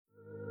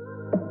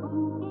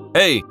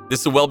Hey,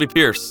 this is Welby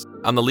Pierce.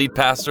 I'm the lead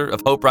pastor of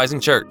Hope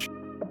Rising Church.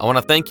 I want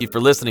to thank you for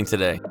listening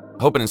today.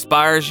 I hope it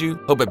inspires you,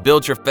 hope it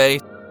builds your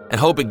faith, and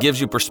hope it gives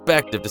you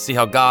perspective to see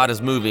how God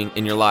is moving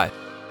in your life.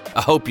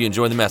 I hope you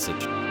enjoy the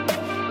message.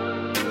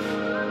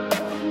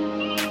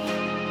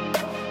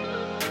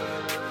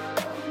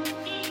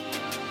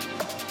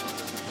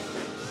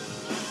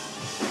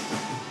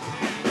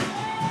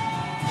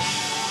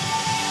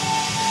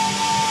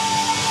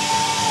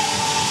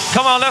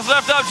 Come on, let's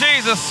lift up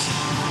Jesus.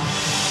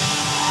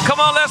 Come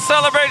on, let's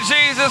celebrate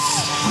Jesus.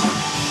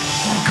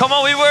 Come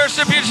on, we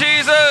worship you,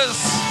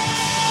 Jesus.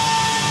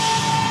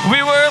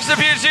 We worship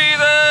you,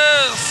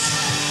 Jesus.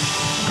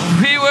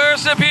 We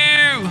worship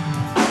you.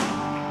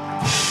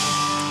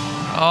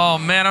 Oh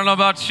man, I don't know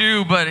about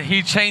you, but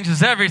he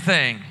changes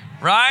everything,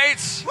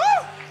 right?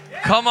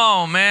 Come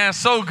on, man,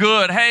 so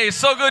good. Hey,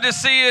 so good to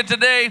see you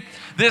today.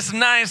 This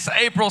nice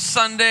April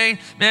Sunday.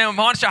 Man,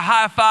 why don't you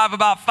high five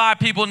about 5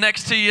 people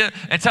next to you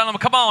and tell them,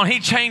 come on,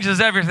 he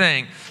changes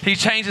everything. He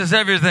changes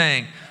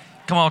everything.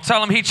 Come on,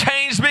 tell him he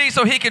changed me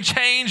so he can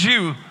change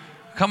you.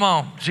 Come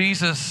on,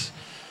 Jesus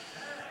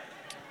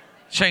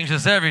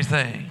changes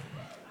everything.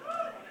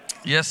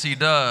 Yes, he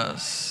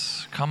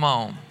does. Come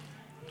on.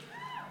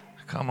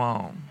 Come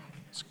on.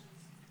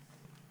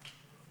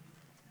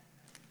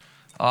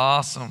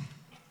 Awesome.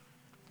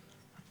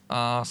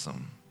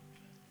 Awesome.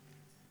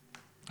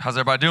 How's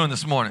everybody doing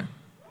this morning?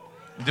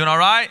 You doing all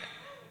right?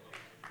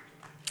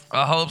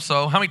 I hope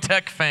so. How many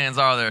tech fans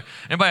are there?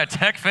 Anybody a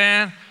tech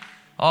fan?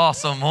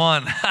 Awesome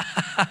one.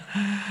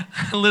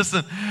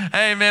 Listen,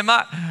 hey man,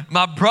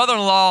 my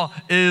brother-in-law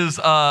is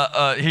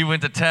he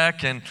went to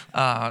tech and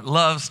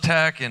loves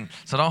tech, and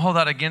so don't hold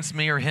that against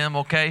me or him,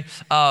 okay?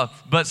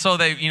 But so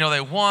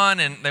they won,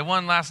 and they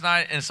won last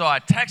night, and so I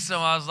texted him.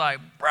 I was like,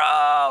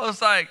 bro,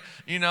 it's like,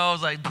 and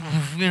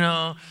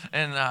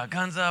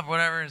guns up,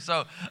 whatever. And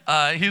so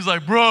he's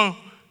like, bro,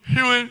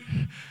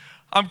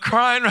 I'm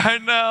crying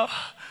right now.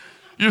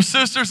 Your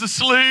sister's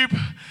asleep.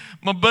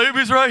 My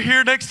baby's right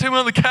here next to him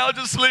on the couch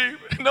asleep.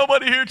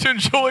 Nobody here to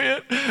enjoy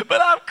it, but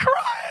I'm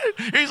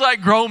crying. He's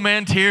like, grown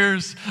man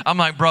tears. I'm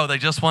like, bro, they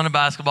just won a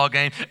basketball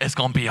game. It's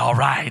going to be all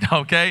right,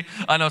 okay?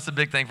 I know it's a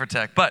big thing for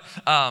tech. But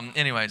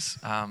anyways,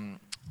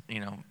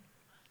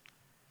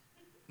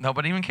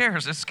 nobody even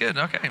cares. It's good,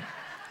 okay.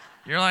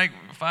 You're like,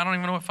 if I don't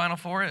even know what Final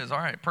Four is. All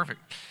right, perfect.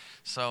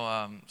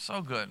 So,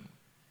 so good.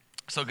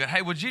 So good.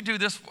 Hey, would you do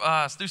this,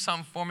 do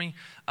something for me?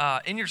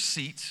 In your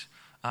seat,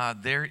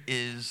 there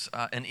is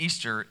an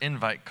Easter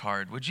invite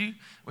card. Would you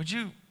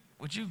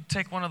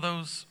take one of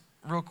those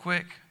real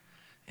quick?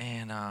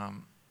 And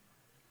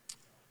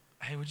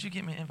hey, would you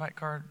get me an invite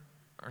card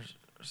or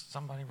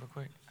somebody real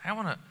quick? I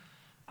wanna.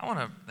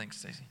 Thanks,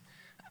 Stacy.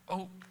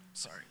 Oh,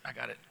 sorry, I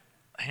got it.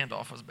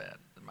 Handoff was bad.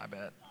 My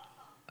bad.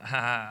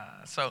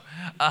 So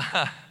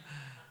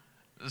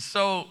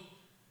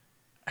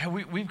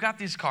we've got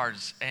these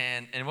cards,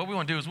 and what we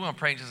want to do is we want to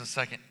pray in just a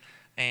second.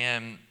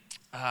 And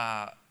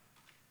I've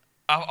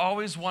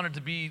always wanted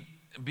to be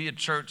a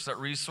church that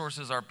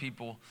resources our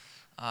people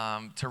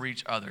to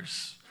reach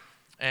others.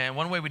 And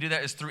one way we do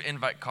that is through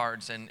invite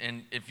cards.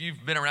 And if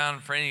you've been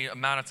around for any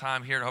amount of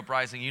time here at Hope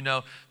Rising, you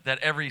know that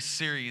every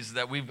series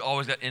that we've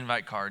always got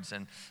invite cards.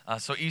 And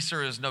so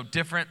Easter is no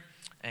different.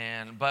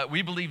 But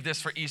we believe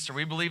this for Easter.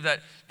 We believe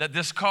that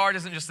this card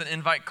isn't just an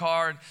invite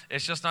card.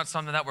 It's just not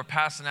something that we're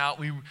passing out.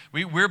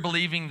 We're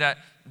believing that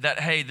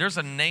hey, there's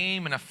a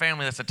name and a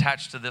family that's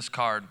attached to this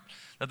card.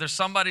 That there's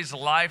somebody's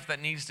life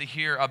that needs to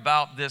hear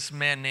about this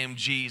man named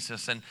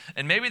Jesus, and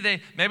maybe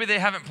they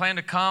haven't planned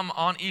to come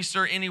on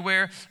Easter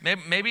anywhere.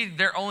 Maybe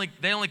they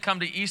only come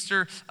to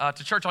Easter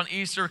to church on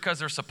Easter because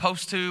they're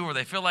supposed to, or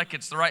they feel like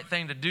it's the right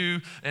thing to do,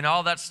 and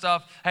all that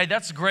stuff. Hey,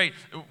 that's great,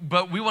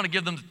 but we want to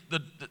give them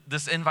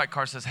this invite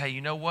card. Says, hey,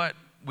 you know what?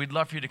 We'd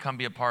love for you to come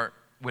be a part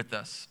with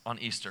us on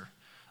Easter.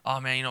 Oh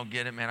man, you don't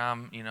get it, man.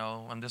 I'm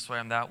this way,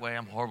 I'm that way.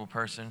 I'm a horrible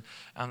person.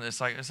 It's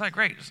like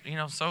great,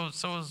 So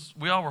is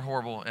we all were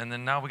horrible, and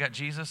then now we got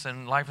Jesus,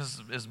 and life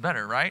is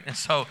better, right? And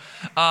so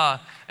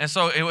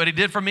what he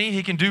did for me,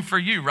 he can do for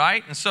you,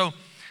 right? And so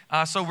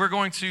we're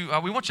going to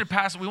we want you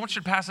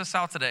to pass this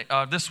out today,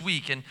 this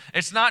week, and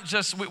it's not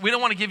just we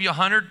don't want to give you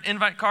 100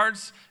 invite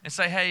cards and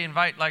say, hey,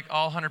 invite like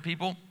all 100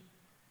 people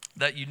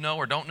that you know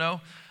or don't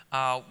know.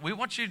 We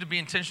want you to be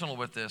intentional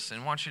with this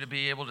and want you to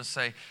be able to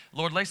say,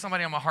 Lord, lay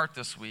somebody on my heart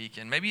this week.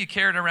 And maybe you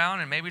carry it around,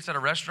 and maybe it's at a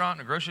restaurant,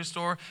 in a grocery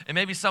store, and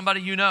maybe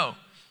somebody you know.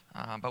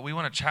 But we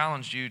want to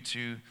challenge you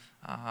to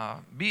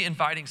be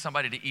inviting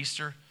somebody to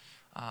Easter.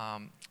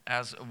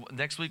 As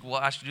next week, we'll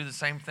ask you to do the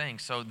same thing.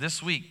 So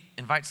this week,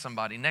 invite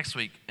somebody. Next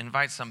week,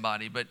 invite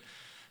somebody. But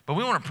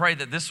we want to pray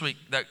that this week,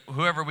 that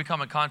whoever we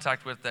come in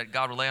contact with, that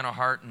God will lay on our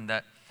heart, and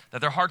that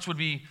their hearts would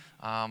be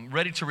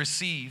ready to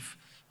receive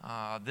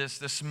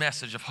this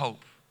message of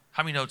hope.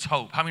 How many know it's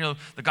hope? How many know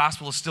the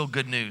gospel is still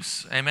good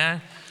news?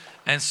 Amen?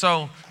 And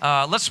so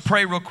let's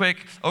pray real quick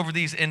over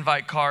these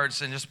invite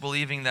cards, and just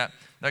believing that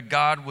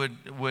God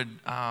would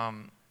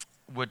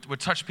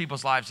touch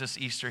people's lives this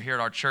Easter here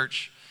at our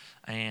church.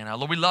 And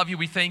Lord, we love you.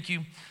 We thank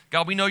you.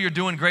 God, we know you're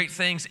doing great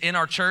things in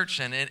our church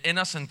and in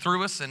us and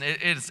through us, and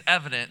it is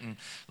evident. And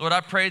Lord,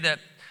 I pray that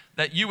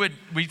you would,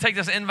 we take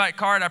this invite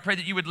card, I pray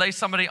that you would lay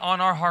somebody on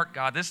our heart,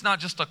 God. This is not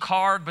just a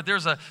card, but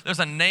there's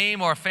a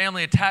name or a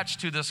family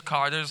attached to this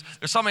card. There's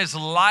somebody's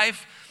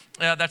life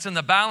that's in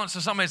the balance.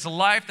 There's somebody's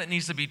life that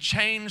needs to be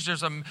changed.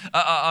 There's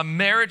a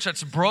marriage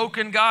that's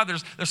broken, God.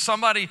 There's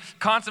somebody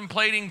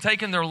contemplating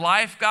taking their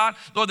life, God.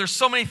 Lord, there's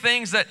so many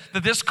things that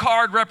this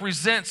card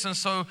represents. And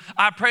so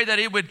I pray that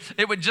it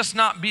would just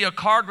not be a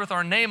card with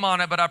our name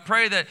on it, but I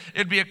pray that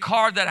it'd be a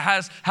card that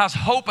has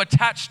hope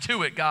attached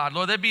to it, God.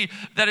 Lord, that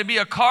it'd be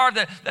a card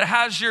that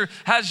has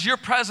your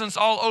presence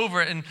all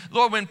over it. And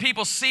Lord, when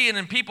people see it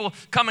and people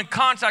come in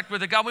contact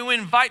with it, God, we would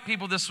invite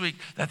people this week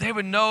that they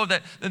would know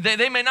that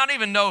they may not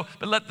even know,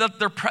 but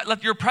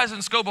let your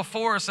presence go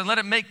before us and let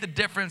it make the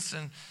difference.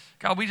 And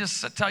God, we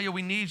just tell you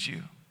we need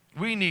you.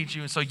 We need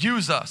you. And so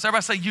use us.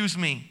 Everybody say, use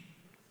me.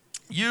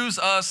 Use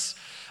us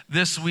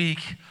this week,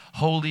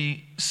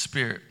 Holy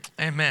Spirit.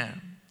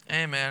 Amen.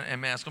 Amen.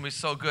 Amen. It's going to be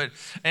so good.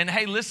 And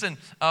hey, listen,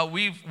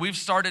 we've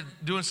started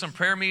doing some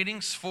prayer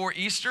meetings for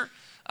Easter.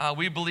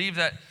 We believe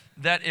that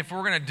if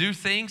we're going to do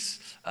things,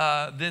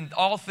 then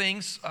all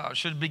things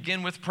should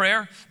begin with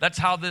prayer. That's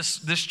how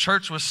this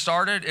church was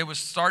started. It was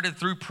started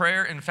through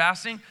prayer and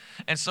fasting.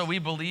 And so we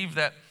believe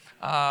that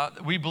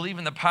we believe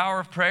in the power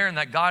of prayer and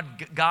that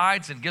God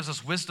guides and gives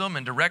us wisdom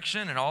and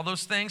direction and all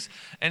those things.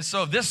 And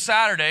so this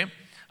Saturday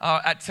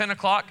at 10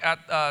 o'clock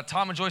at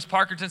Tom and Joyce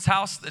Parkerton's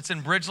house, it's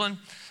in Bridgeland,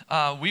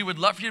 we would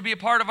love for you to be a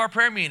part of our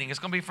prayer meeting. It's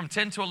going to be from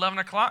 10 to 11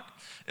 o'clock.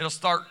 It'll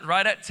start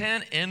right at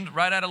 10, end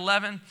right at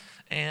 11.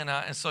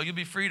 And so you'll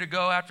be free to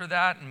go after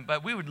that.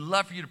 But we would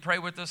love for you to pray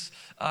with us,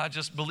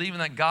 just believing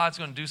that God's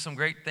going to do some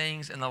great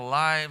things in the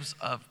lives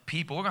of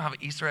people. We're going to have an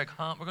Easter egg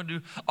hunt. We're going to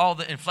do all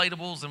the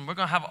inflatables, and we're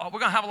going to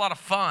have a lot of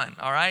fun,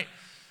 all right?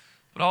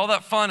 But all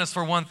that fun is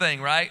for one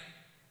thing, right?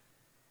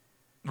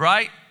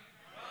 Right?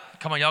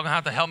 Come on, y'all gonna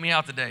have to help me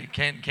out today.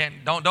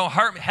 Don't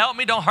hurt me. Help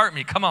me, don't hurt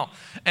me. Come on.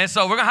 And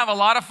so we're gonna have a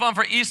lot of fun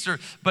for Easter,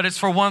 but it's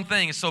for one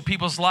thing. It's so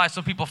people's lives,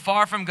 so people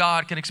far from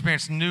God can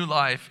experience new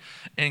life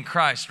in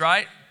Christ,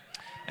 right?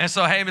 And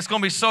so, hey, it's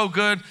going to be so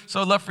good.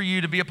 So I'd love for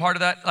you to be a part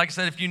of that. Like I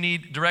said, if you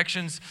need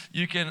directions,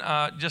 you can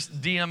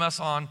just DM us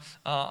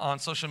on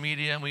social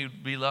media, and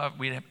we'd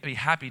be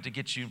happy to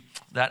get you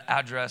that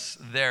address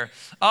there.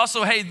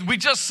 Also, hey, we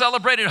just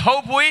celebrated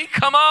Hope Week.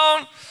 Come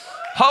on.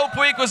 Hope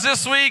Week was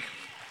this week.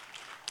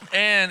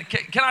 And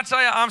can I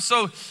tell you, I'm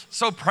so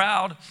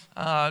proud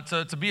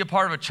to be a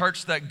part of a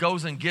church that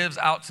goes and gives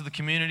out to the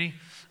community.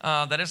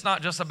 That it's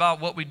not just about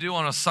what we do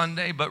on a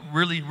Sunday, but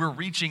really we're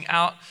reaching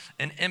out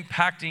and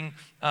impacting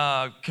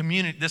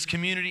this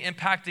community,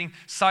 impacting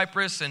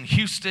Cypress and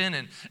Houston,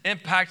 and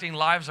impacting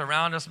lives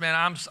around us. Man,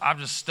 I'm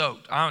just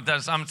stoked. I'm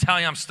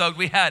telling you, I'm stoked.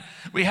 We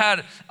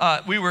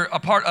were a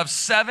part of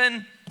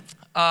seven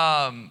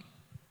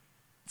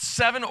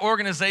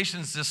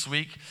organizations this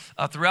week,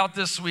 throughout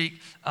this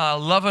week,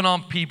 loving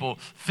on people,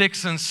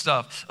 fixing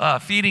stuff,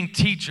 feeding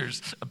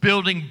teachers,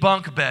 building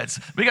bunk beds.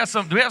 Do we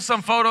have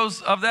some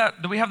photos of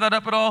that? Do we have that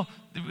up at all?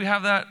 Do we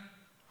have that?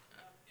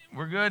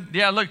 We're good?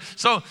 Yeah, look.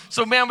 So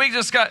man, we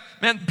just got,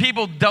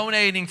 people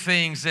donating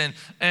things, and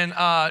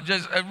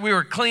we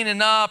were cleaning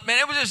up. Man,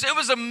 it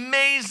was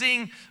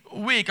amazing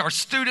week. Our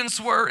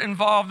students were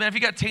involved. Man, if you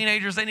got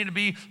teenagers, they need to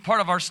be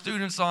part of our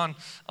students on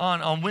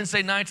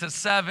Wednesday nights at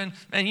 7.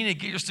 Man, you need to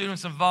get your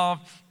students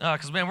involved,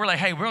 because man, we're like,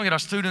 hey, we're gonna get our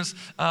students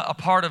a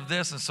part of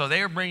this. And so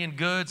they are bringing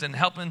goods and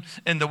helping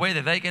in the way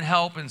that they can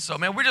help. And so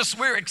man,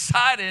 we're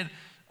excited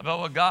about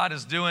what God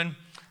is doing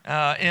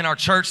in our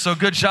church. So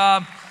good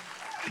job,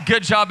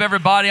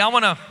 everybody. I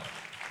want to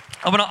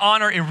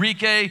honor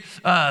Enrique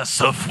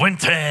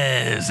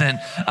Cifuentes, and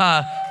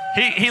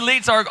he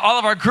leads all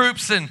of our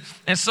groups, and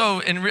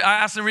so I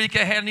asked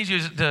Enrique, hey, I need you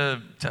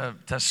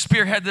to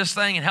spearhead this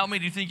thing and help me.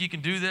 Do you think you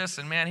can do this?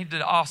 And man, he did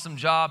an awesome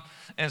job.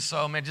 And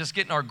so, man, just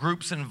getting our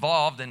groups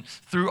involved, and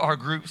through our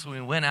groups, we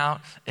went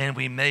out and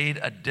we made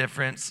a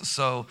difference.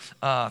 So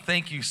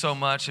thank you so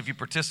much. If you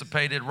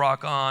participated,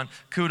 rock on.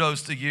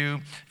 Kudos to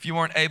you. If you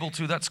weren't able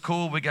to, that's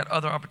cool. We got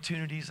other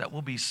opportunities that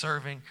we'll be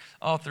serving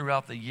all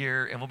throughout the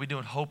year, and we'll be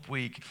doing Hope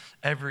Week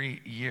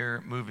every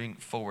year moving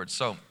forward.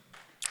 So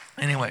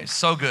anyway,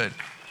 so good.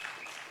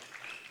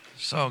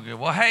 So good.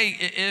 Well, hey,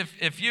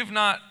 if you've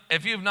not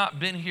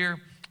been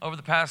here over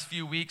the past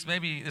few weeks,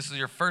 maybe this is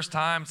your first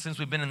time since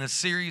we've been in this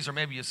series, or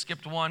maybe you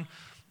skipped one,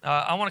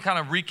 I want to kind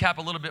of recap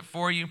a little bit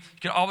for you.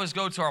 You can always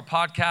go to our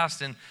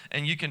podcast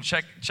and you can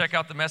check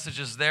out the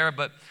messages there.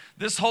 But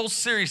this whole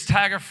series,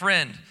 Tag a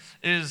Friend,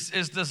 is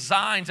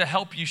designed to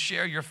help you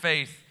share your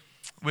faith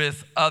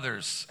with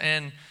others.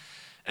 And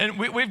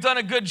we've done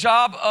a good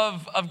job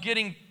of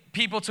getting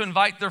people to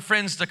invite their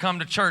friends to come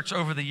to church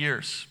over the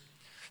years.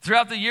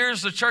 Throughout the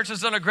years, the church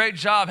has done a great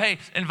job. Hey,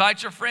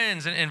 invite your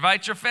friends, and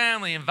invite your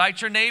family,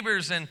 invite your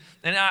neighbors. And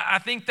I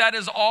think that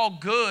is all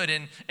good.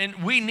 And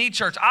we need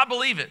church. I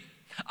believe it.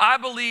 I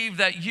believe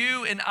that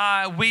you and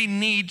we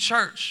need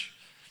church.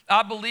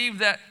 I believe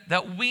that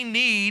we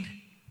need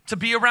to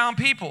be around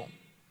people.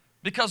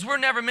 because we're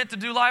never meant to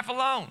do life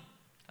alone.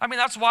 I mean,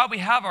 that's why we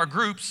have our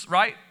groups,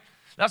 right?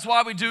 That's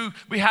why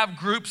we have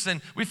groups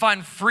and we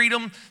find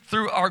freedom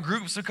through our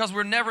groups, because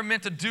we're never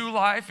meant to do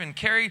life and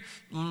carry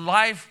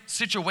life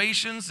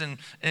situations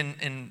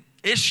and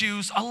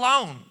issues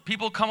alone.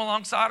 People come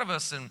alongside of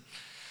us, and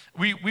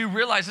we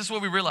realize, this is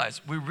what we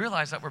realize. We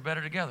realize that we're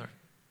better together.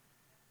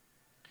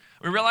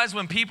 We realize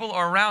when people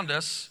are around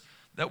us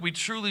that we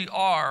truly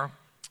are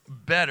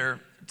better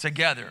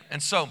together.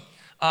 And so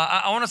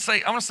I want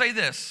to say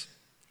this,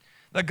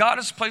 that God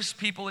has placed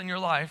people in your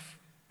life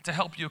to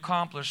help you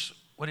accomplish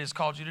what He has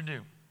called you to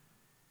do.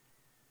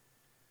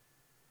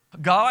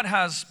 God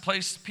has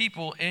placed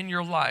people in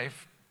your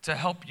life to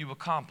help you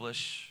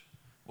accomplish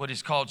what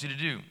He's called you to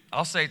do.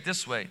 I'll say it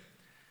this way.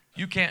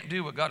 You can't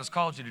do what God has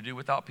called you to do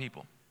without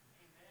people.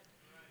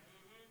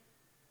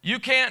 You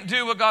can't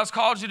do what God's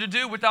called you to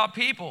do without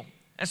people.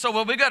 And so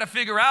what we got to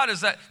figure out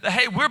is that,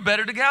 hey, we're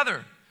better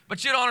together.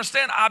 But you don't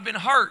understand, I've been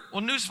hurt.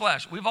 Well,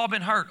 newsflash, we've all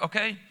been hurt,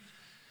 okay?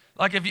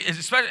 Like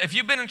especially if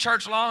you've been in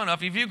church long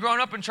enough, if you've grown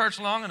up in church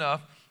long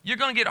enough, you're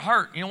going to get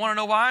hurt. You want to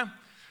know why?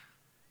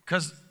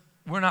 Because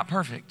we're not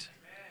perfect.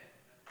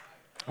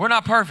 We're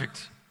not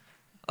perfect.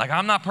 Like,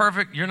 I'm not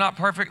perfect, you're not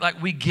perfect.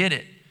 Like, we get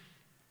it.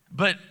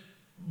 But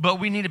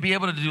we need to be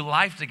able to do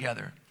life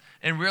together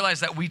and realize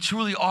that we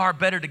truly are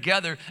better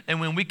together. And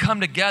when we come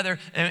together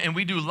and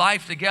we do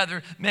life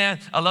together, man,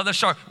 I love that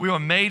chart. We were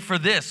made for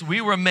this.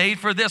 We were made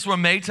for this. We're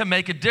made to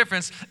make a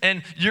difference.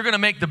 And you're going to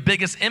make the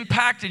biggest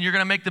impact and you're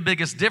going to make the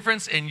biggest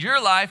difference in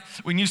your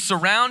life when you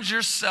surround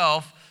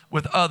yourself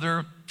with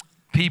other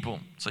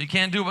people. So you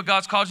can't do what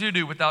God's called you to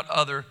do without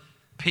other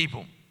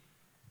people.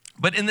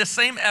 But in this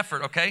same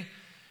effort, okay,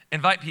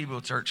 invite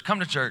people to church, come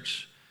to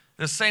church.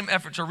 This same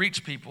effort to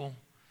reach people,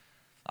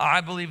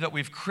 I believe that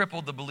we've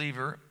crippled the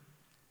believer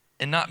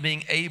in not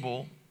being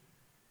able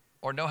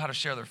or know how to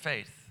share their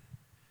faith.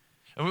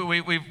 And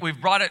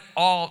we've brought it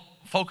all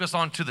focused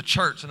onto the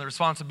church and the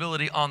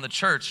responsibility on the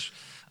church.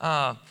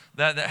 That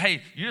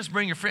hey, you just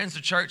bring your friends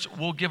to church,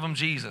 we'll give them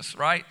Jesus,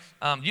 right?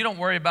 You don't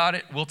worry about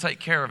it, we'll take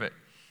care of it.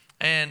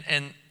 And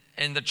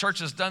the church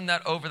has done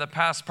that over the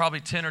past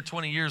probably 10 or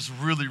 20 years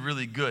really,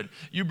 really good.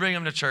 You bring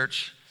them to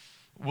church,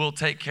 we'll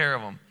take care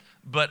of them.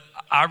 But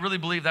I really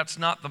believe that's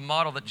not the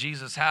model that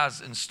Jesus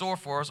has in store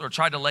for us or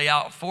tried to lay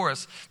out for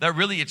us. That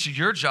really it's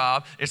your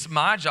job, it's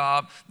my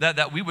job,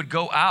 that we would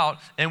go out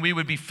and we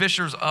would be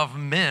fishers of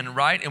men,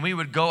 right? And we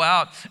would go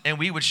out and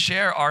we would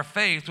share our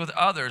faith with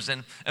others.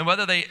 And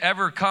whether they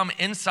ever come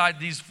inside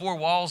these four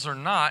walls or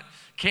not,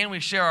 can we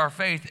share our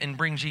faith and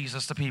bring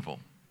Jesus to people?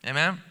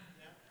 Amen?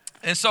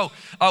 And so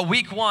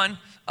week one,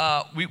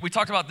 we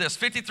talked about this.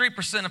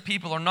 53% of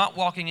people are not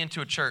walking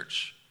into a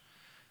church.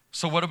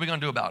 So what are we going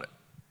to do about it?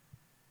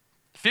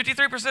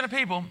 53% of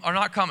people are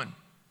not coming.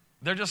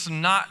 They're just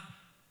not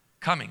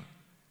coming.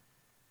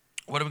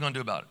 What are we going to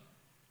do about it?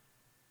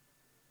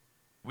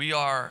 We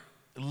are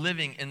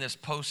living in this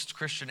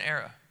post-Christian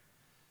era.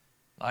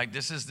 Like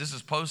this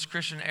is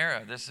post-Christian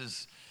era. This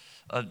is,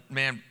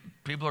 man,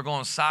 people are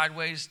going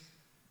sideways,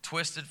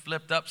 twisted,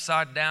 flipped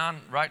upside down,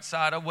 right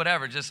side up,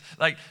 whatever. Just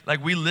like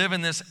we live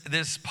in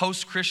this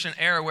post-Christian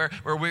era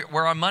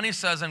where our money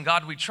says, "In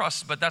God we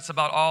trust," but that's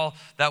about all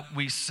that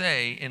we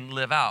say and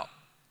live out.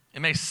 It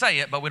may say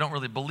it, but we don't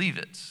really believe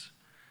it.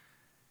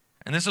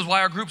 And this is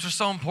why our groups are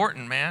so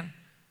important, man.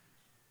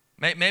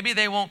 Maybe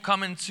they won't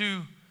come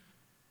into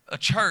a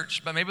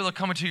church, but maybe they'll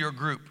come into your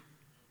group.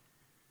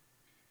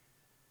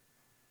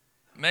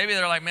 Maybe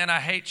they're like, "Man, I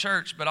hate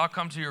church, but I'll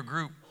come to your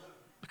group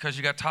because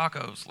you got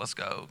tacos. Let's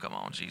go. Come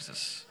on,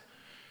 Jesus."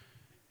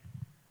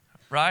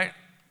 Right?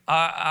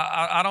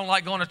 I don't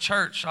like going to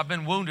church. I've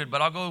been wounded,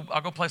 but I'll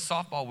go play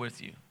softball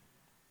with you.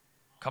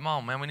 Come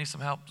on, man. We need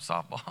some help with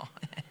softball.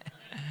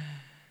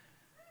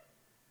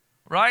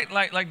 Right?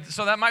 Like,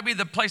 so that might be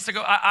the place to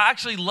go. I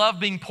actually love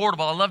being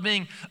portable. I love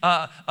being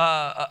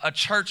a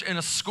church in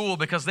a school,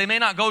 because they may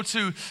not go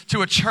to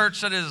a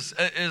church that is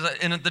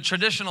in the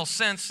traditional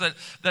sense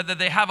that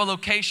they have a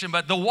location,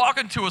 but they'll walk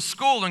into a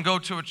school and go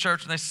to a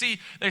church, and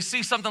they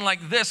see something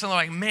like this, and they're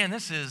like, "Man,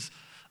 this is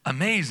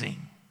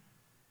amazing."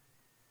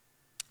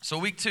 So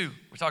week 2,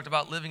 we talked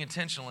about living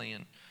intentionally,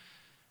 and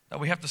that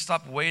we have to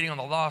stop waiting on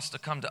the lost to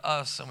come to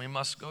us, and we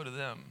must go to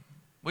them.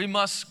 We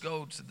must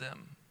go to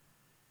them.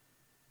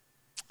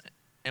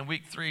 And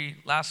week 3,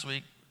 last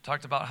week,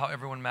 talked about how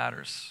everyone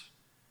matters.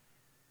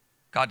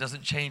 God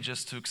doesn't change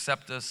us to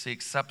accept us. He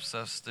accepts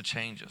us to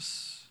change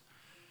us.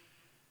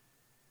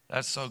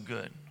 That's so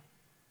good.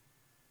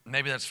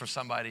 Maybe that's for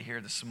somebody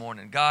here this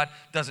morning. God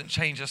doesn't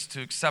change us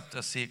to accept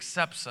us. He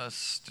accepts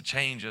us to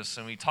change us.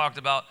 And we talked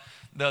about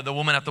the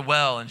woman at the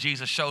well, and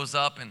Jesus shows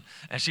up, and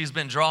she's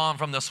been drawn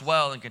from this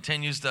well and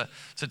continues to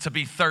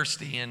be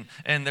thirsty.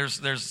 And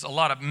there's a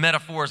lot of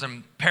metaphors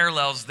and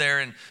parallels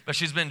there. But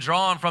she's been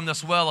drawn from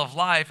this well of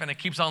life, and it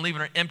keeps on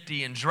leaving her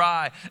empty and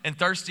dry and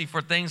thirsty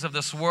for things of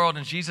this world.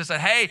 And Jesus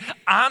said, "Hey,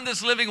 I'm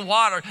this living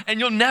water, and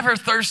you'll never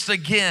thirst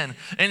again."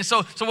 And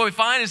so what we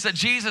find is that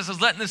Jesus is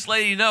letting this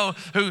lady know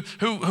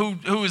who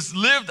who has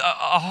lived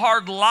a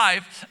hard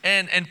life,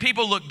 and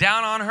people look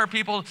down on her.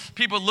 People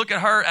look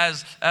at her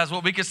as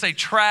what we could say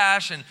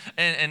trash,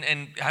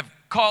 and have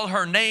called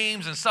her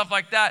names and stuff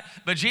like that.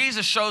 But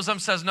Jesus shows them,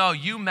 says, no,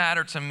 you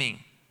matter to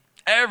me.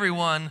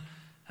 Everyone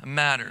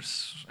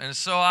matters. And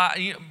so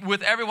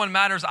with everyone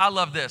matters, I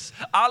love this.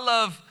 I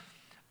love,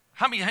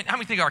 how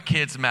many think our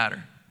kids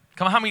matter?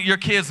 Come on, how many of your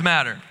kids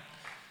matter?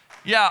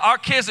 Yeah, our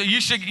kids,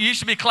 you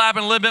should be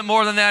clapping a little bit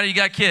more than that if you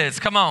got kids.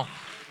 Come on.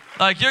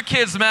 Like, your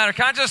kids matter.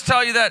 Can I just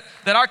tell you that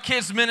our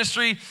kids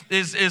ministry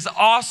is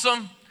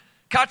awesome?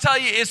 Can I tell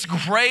you it's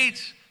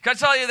great? Can I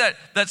tell you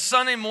that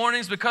Sunday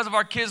mornings, because of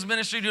our kids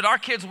ministry, dude, our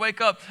kids wake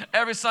up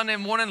every Sunday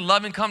morning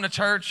loving coming to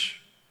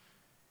church.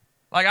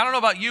 Like, I don't know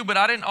about you, but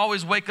I didn't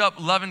always wake up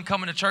loving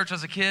coming to church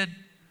as a kid.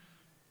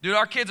 Dude,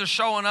 our kids are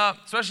showing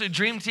up, especially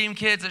Dream Team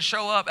kids that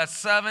show up at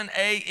 7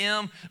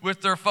 a.m.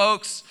 with their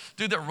folks.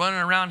 Dude, they're running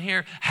around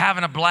here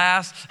having a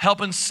blast,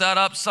 helping set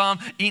up some,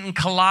 eating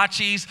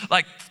kolaches,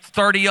 like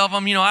 30 of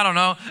them, I don't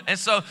know. And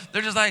so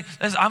they're just like,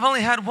 I've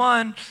only had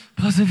one,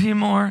 plus a few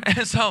more.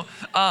 And so,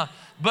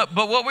 but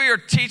what we are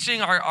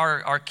teaching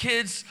our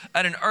kids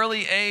at an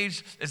early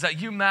age is that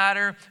you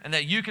matter and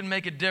that you can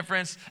make a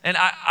difference. And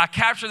I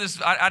captured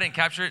this. I didn't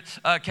capture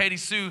it. Katie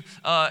Sue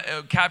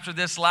captured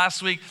this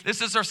last week.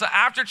 This is her. So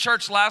after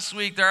church last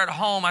week, they're at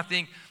home, I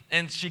think,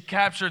 and she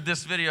captured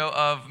this video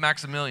of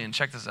Maximilian.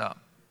 Check this out.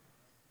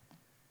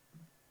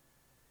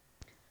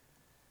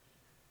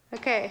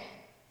 Okay.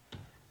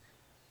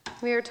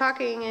 We were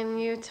talking and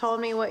you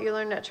told me what you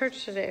learned at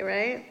church today,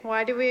 right?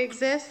 Why do we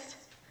exist?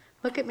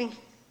 Look at me.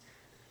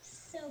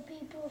 So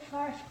people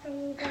far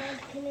from God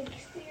can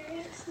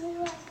experience the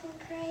life of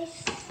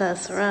Christ.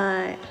 That's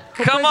right.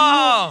 Come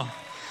on.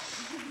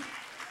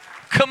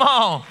 Come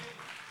on.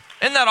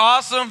 Isn't that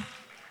awesome?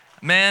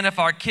 Man, if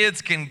our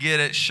kids can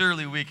get it,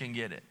 surely we can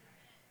get it.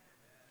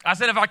 I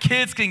said if our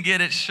kids can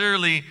get it,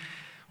 surely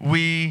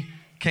we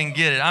can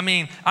get it. I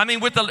mean,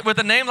 with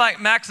a name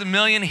like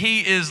Maximilian,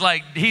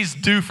 he's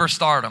due for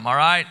stardom, all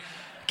right?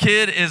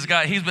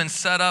 He's been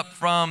set up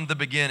from the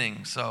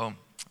beginning. So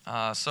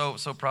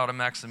proud of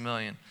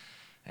Maximilian.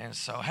 And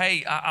so,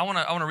 hey, I want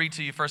to read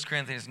to you 1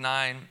 Corinthians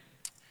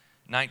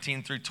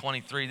 9:19 through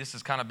 23. This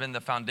has kind of been the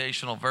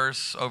foundational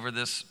verse over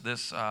this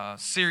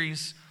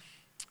series.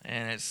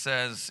 And it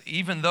says,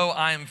 even though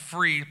I am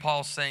free,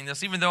 Paul's saying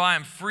this, even though I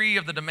am free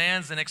of the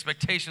demands and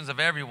expectations of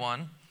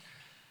everyone,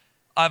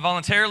 I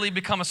voluntarily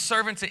become a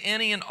servant to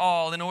any and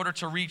all in order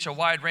to reach a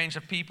wide range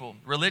of people,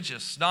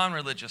 religious,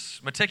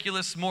 non-religious,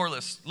 meticulous,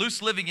 moralist, loose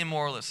living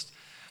immoralist,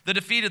 the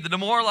defeated, the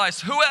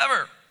demoralized,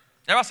 whoever.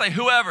 Everybody say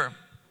whoever.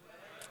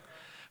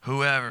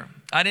 Whoever.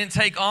 I didn't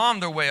take on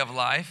their way of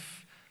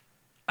life.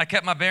 I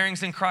kept my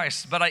bearings in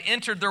Christ, but I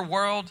entered their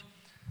world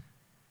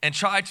and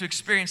tried to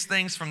experience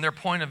things from their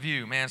point of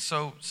view. Man,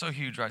 so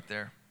huge right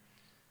there.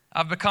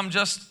 I've become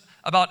just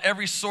about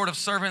every sort of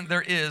servant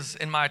there is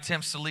in my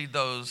attempts to lead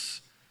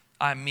those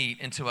I meet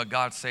into a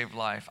God-saved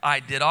life. I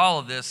did all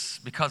of this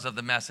because of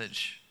the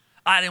message.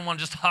 I didn't want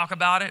to just talk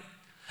about it.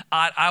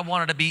 I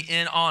wanted to be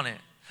in on it.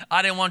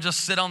 I didn't want to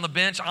just sit on the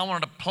bench. I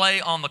wanted to play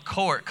on the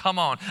court. Come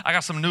on. I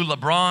got some new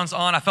LeBrons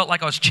on. I felt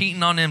like I was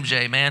cheating on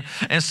MJ, man.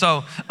 And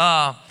so,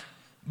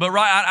 but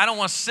right, I don't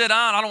want to sit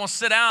down. I don't want to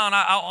sit down.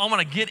 I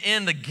want to get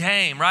in the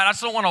game, right? I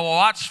just don't want to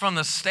watch from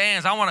the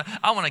stands. I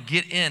want to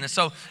get in. And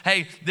so,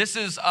 hey, this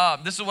is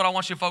what I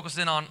want you to focus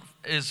in on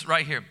is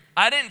right here.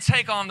 I didn't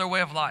take on their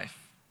way of life.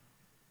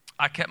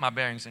 I kept my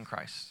bearings in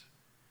Christ.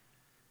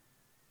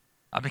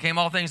 I became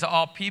all things to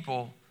all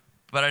people,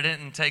 but I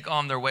didn't take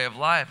on their way of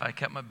life. I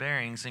kept my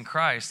bearings in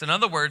Christ. In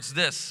other words,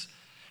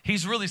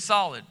 he's really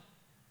solid.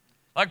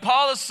 Like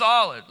Paul is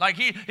solid. Like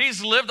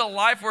he's lived a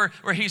life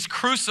where he's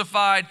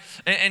crucified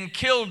and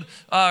killed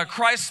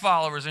Christ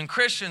followers and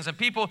Christians and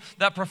people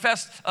that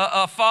profess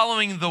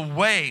following the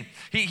way.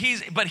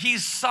 But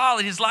he's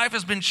solid. His life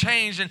has been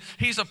changed, and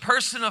he's a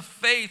person of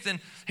faith, and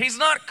he's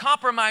not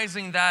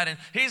compromising that, and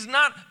he's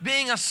not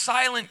being a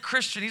silent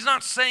Christian. He's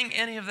not saying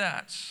any of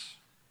that.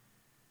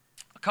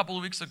 A couple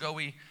of weeks ago,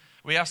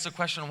 we asked the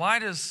question, why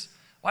does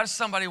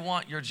somebody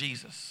want your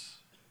Jesus?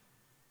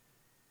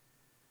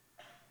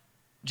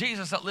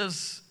 Jesus that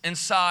lives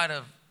inside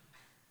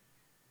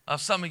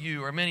of some of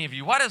you or many of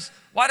you. Why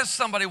does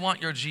somebody want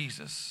your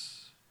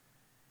Jesus?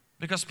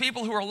 Because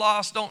people who are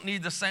lost don't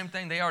need the same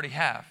thing they already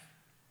have.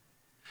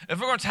 If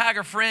we're going to tag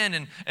a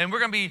friend and we're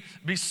going to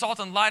be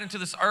salt and light into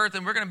this earth,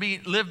 and we're going to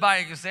live by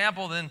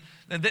example, then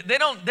they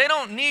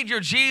don't need your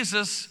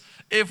Jesus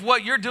if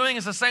what you're doing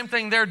is the same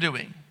thing they're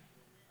doing.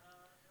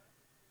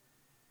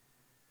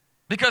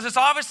 Because it's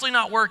obviously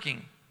not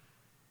working.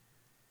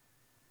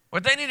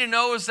 What they need to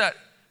know is that,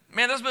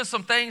 man, there's been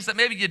some things that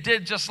maybe you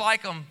did just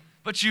like them,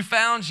 but you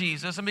found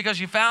Jesus, and because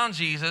you found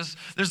Jesus,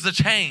 there's the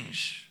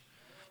change.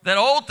 That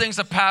old things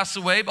have passed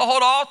away,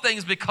 behold, all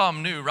things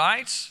become new,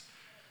 right?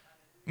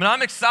 Man,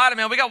 I'm excited,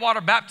 man. We got water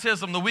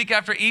baptism the week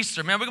after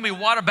Easter. Man, we're going to be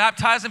water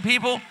baptizing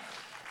people.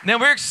 Man,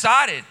 we're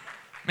excited.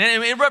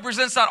 Man, it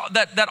represents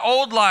that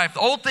old life. The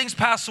old things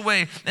pass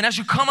away. And as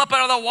you come up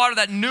out of the water,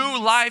 that new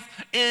life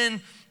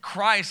in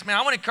Christ, man,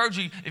 I want to encourage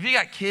you, if you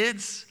got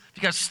kids, if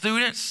you got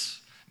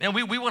students, man,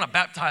 we want to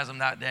baptize them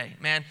that day,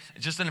 man.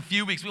 Just in a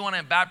few weeks, we want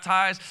to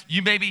baptize.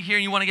 You may be here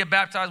and you want to get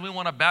baptized. We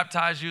want to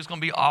baptize you. It's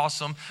going to be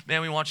awesome.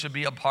 Man, we want you to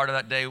be a part of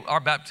that day. Our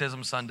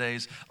baptism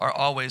Sundays are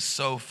always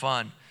so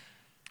fun.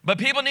 But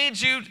people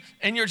need you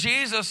and your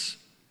Jesus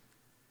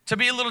to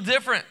be a little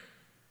different.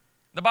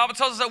 The Bible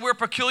tells us that we're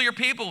peculiar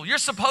people. You're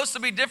supposed to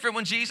be different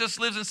when Jesus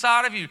lives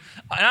inside of you.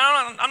 And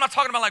I'm not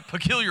talking about like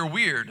peculiar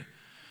weird.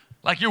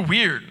 Like you're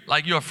weird,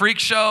 like you're a freak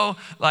show,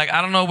 like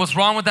I don't know what's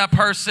wrong with that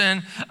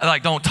person,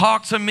 like don't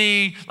talk to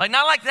me, like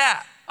not like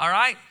that, all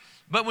right?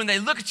 But when they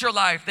look at your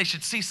life, they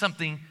should see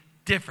something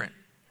different.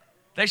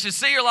 They should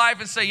see your life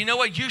and say, you know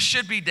what, you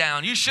should be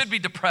down, you should be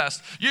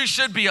depressed, you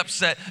should be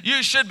upset,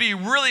 you should be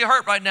really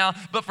hurt right now,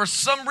 but for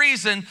some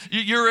reason,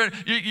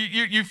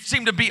 you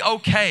seem to be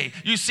okay.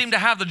 You seem to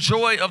have the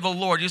joy of the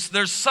Lord.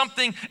 There's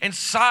something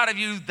inside of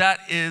you that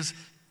is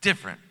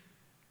different.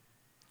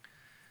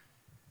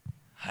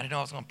 I didn't know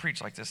I was going to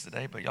preach like this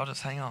today, but y'all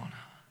just hang on.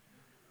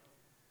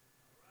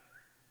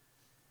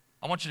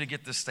 I want you to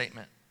get this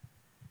statement.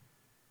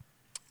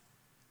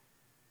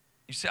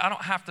 You see, I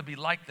don't have to be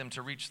like them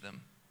to reach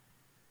them,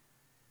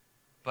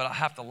 but I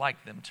have to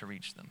like them to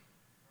reach them.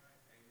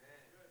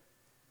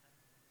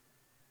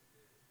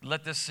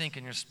 Let this sink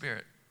in your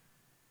spirit.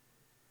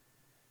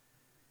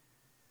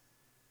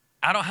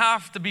 I don't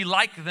have to be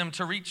like them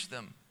to reach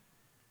them,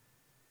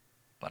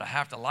 but I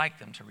have to like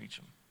them to reach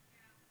them.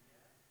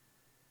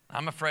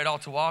 I'm afraid all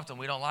too often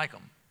we don't like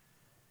them.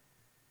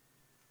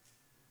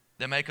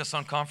 They make us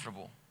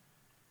uncomfortable.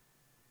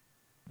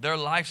 Their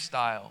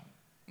lifestyle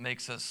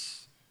makes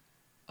us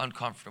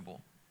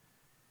uncomfortable.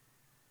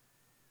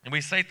 And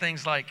we say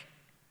things like,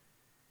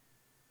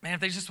 man,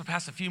 if they just would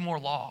pass a few more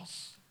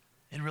laws,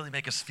 it'd really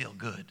make us feel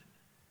good.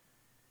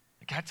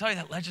 And can I tell you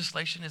that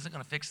legislation isn't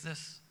going to fix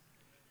this?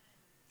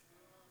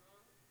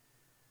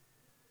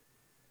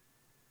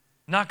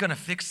 Not going to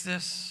fix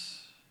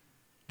this.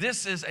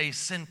 This is a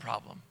sin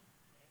problem.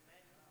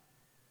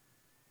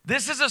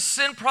 This is a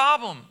sin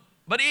problem.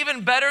 But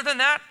even better than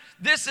that,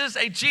 this is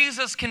a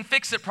Jesus can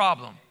fix it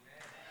problem.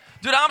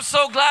 Dude, I'm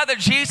so glad that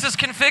Jesus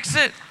can fix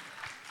it.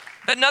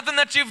 That nothing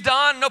that you've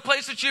done, no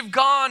place that you've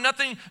gone,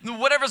 nothing,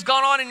 whatever's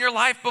gone on in your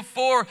life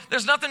before,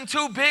 there's nothing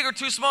too big or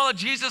too small that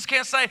Jesus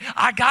can't say,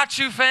 I got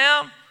you,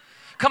 fam.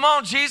 Come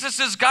on, Jesus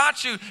has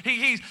got you.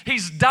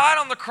 He's died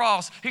on the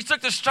cross. He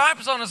took the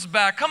stripes on his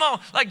back. Come on,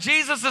 like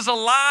Jesus is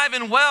alive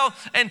and well.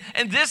 And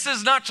this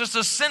is not just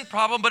a sin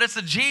problem, but it's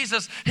a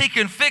Jesus. He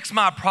can fix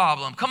my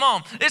problem. Come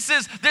on, this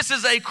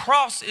is a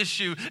cross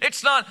issue.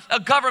 It's not a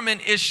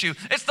government issue.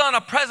 It's not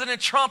a President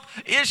Trump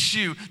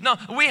issue. No,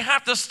 we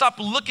have to stop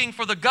looking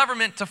for the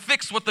government to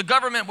fix what the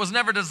government was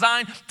never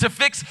designed to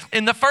fix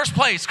in the first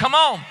place. Come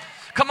on,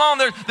 come on.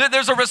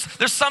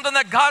 There's something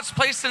that God's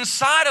placed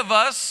inside of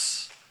us.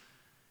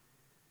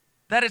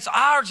 That it's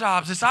our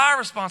jobs, it's our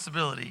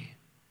responsibility.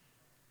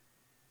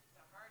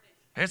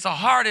 It's a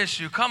hard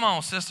issue. Come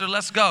on, sister,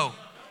 let's go.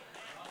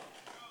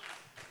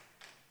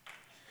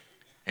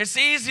 It's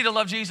easy to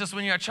love Jesus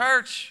when you're at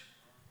church.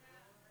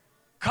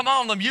 Come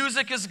on, the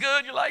music is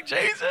good. You're like,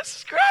 Jesus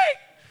is great.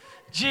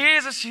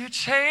 Jesus, you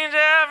change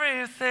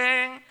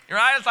everything.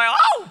 Right? It's like,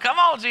 oh, come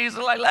on,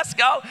 Jesus. Like, let's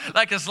go.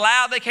 Like, it's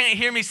loud. They can't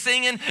hear me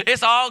singing.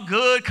 It's all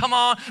good. Come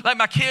on. Like,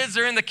 my kids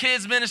are in the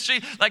kids ministry.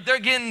 Like, they're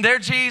getting their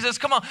Jesus.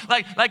 Come on.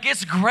 Like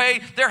it's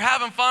great. They're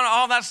having fun,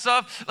 all that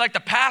stuff. Like, the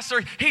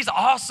pastor, he's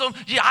awesome.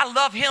 Yeah, I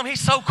love him.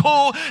 He's so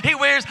cool. He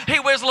wears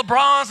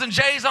LeBrons and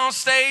J's on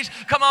stage.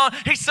 Come on.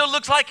 He still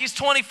looks like he's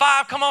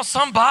 25. Come on,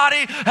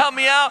 somebody help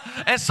me out.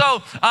 And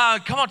so,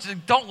 come on,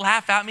 don't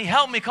laugh at me.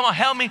 Help me. Come on,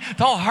 help me.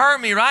 Don't hurt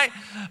me, right?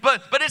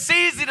 But it's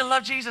easy to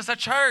love Jesus at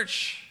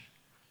church.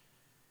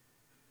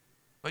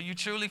 But you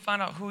truly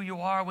find out who you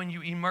are when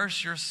you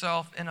immerse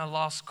yourself in a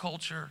lost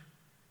culture.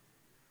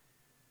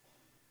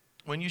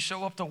 When you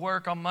show up to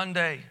work on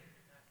Monday.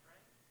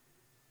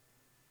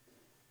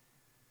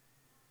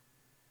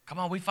 Come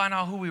on, we find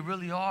out who we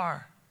really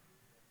are.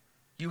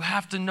 You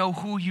have to know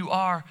who you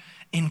are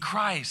in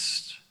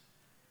Christ.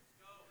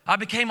 I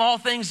became all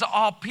things to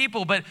all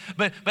people, but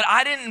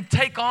I didn't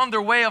take on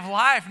their way of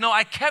life. No,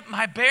 I kept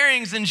my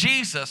bearings in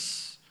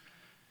Jesus.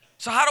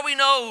 So how do we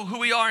know who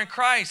we are in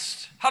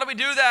Christ? How do we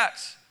do that?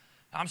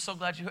 I'm so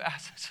glad you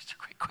asked. That's such a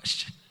great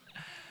question.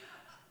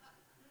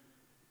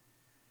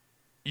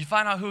 You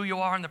find out who you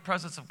are in the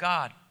presence of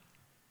God.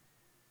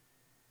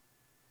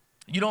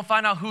 You don't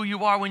find out who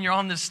you are when you're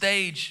on this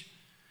stage.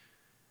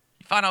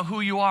 You find out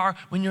who you are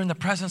when you're in the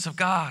presence of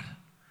God.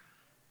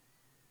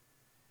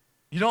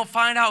 You don't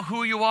find out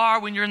who you are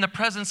when you're in the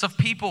presence of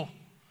people.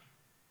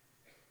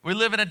 We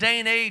live in a day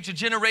and age, a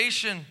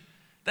generation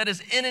that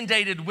is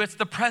inundated with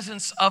the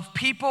presence of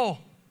people.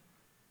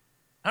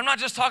 I'm not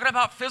just talking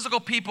about physical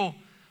people,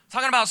 I'm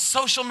talking about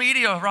social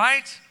media,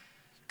 right?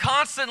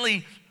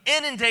 Constantly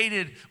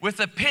inundated with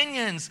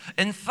opinions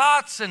and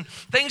thoughts and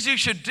things you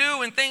should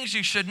do and things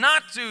you should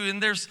not do.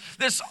 And there's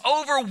this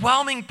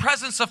overwhelming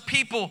presence of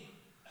people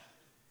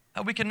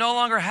that we can no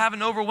longer have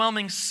an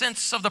overwhelming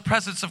sense of the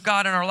presence of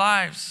God in our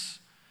lives.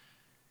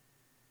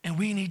 And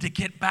we need to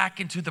get back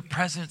into the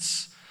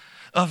presence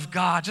of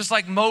God. Just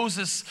like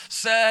Moses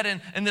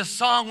said in this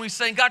song we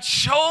sang, God,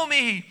 show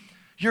me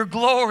your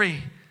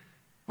glory.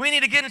 We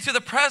need to get into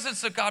the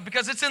presence of God,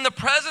 because it's in the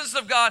presence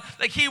of God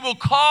that he will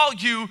call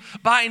you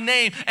by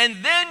name. And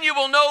then you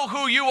will know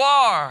who you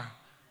are.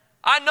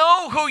 I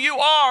know who you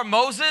are,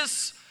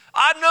 Moses.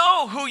 I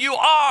know who you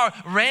are,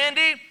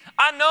 Randy.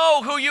 I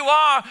know who you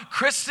are,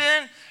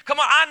 Kristen. Come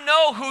on, I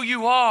know who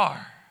you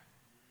are.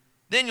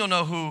 Then you'll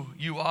know who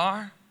you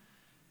are.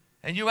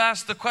 And you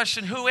ask the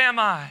question, who am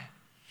I?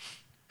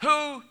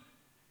 Who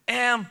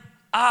am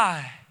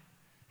I?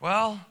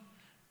 Well,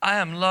 I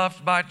am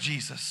loved by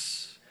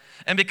Jesus.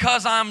 And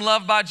because I am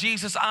loved by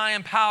Jesus, I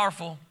am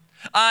powerful.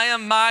 I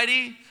am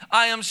mighty.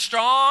 I am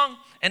strong.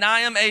 And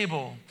I am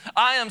able.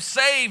 I am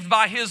saved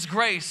by his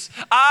grace.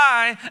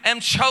 I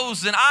am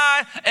chosen.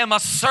 I am a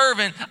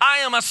servant. I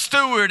am a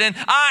steward, and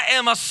I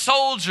am a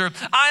soldier.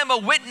 I am a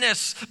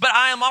witness, but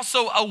I am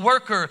also a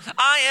worker.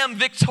 I am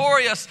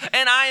victorious,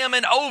 and I am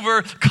an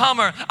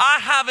overcomer. I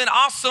have an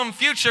awesome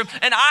future,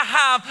 and I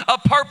have a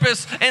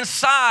purpose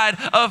inside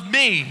of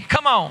me.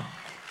 Come on.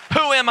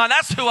 Who am I?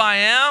 That's who I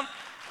am.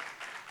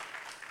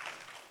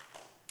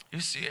 You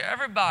see,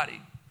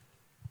 everybody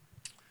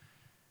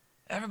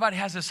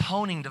has this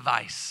honing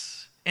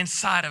device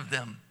inside of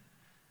them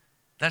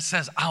that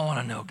says, I want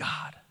to know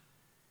God.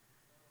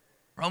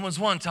 Romans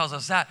 1 tells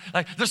us that.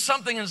 Like, there's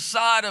something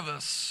inside of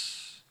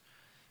us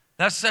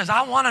that says,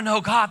 I want to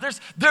know God.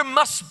 There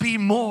must be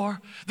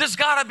more. There's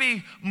got to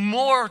be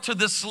more to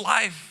this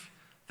life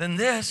than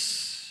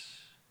this.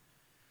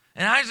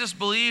 And I just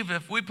believe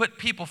if we put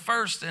people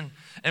first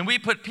and we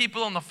put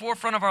people on the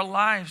forefront of our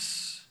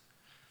lives,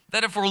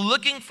 that if we're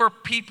looking for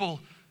people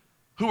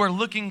who are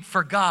looking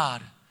for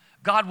God,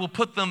 God will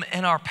put them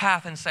in our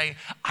path and say,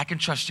 I can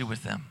trust you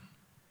with them.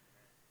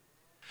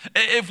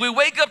 If we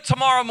wake up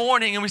tomorrow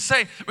morning and we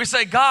say,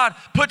 God,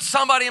 put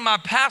somebody in my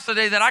path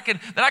today that I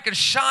can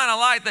shine a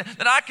light,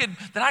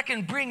 that I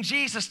can bring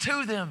Jesus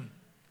to them.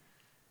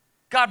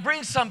 God,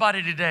 bring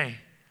somebody today.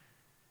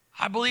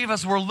 I believe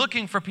as we're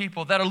looking for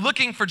people that are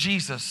looking for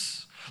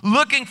Jesus,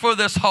 looking for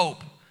this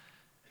hope,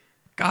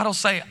 God will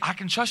say, I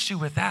can trust you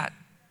with that.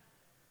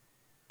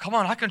 Come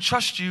on, I can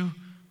trust you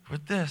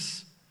with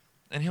this.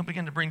 And he'll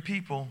begin to bring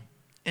people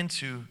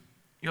into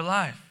your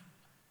life.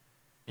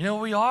 You know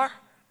what we are?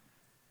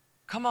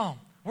 Come on.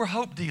 We're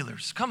hope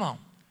dealers. Come on.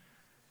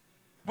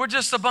 We're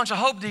just a bunch of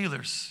hope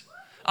dealers.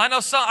 I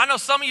know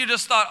some of you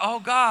just thought, oh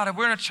God,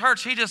 we're in a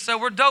church. He just said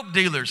we're dope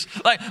dealers.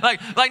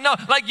 No,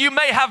 you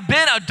may have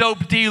been a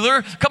dope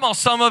dealer. Come on,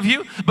 some of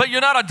you, but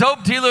you're not a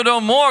dope dealer no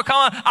more. Come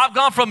on, I've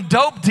gone from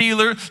dope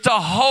dealer to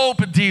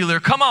hope dealer.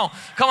 Come on.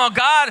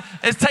 God,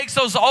 it takes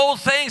those old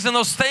things and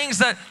those things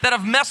that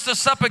have messed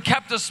us up and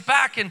kept us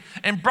back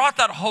and brought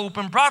that hope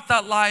and brought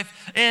that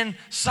life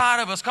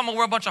inside of us. Come on,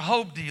 we're a bunch of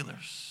hope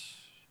dealers.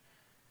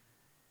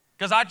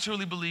 Because I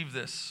truly believe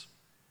this.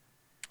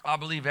 I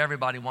believe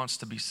everybody wants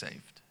to be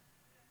saved.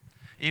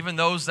 Even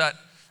those that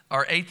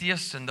are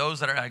atheists and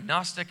those that are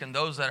agnostic and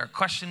those that are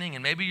questioning,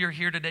 and maybe you're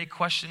here today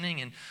questioning,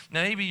 and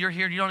maybe you're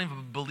here and you don't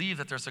even believe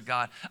that there's a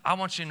God. I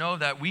want you to know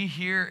that we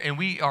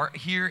are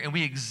here and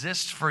we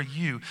exist for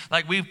you.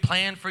 Like, we've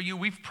planned for you.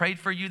 We've prayed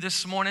for you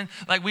this morning.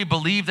 Like, we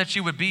believe that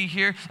you would be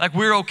here. Like,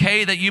 we're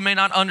okay that you may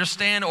not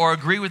understand or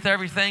agree with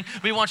everything.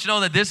 We want you to know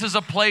that this is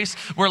a place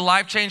where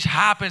life change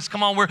happens.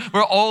 Come on, where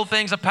old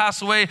things have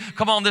passed away.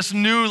 Come on, this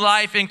new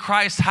life in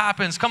Christ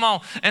happens. Come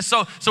on. And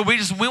so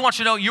we want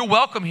you to know you're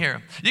welcome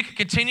here. You can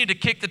continue to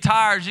kick the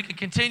tires. You can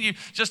continue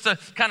just to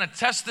kind of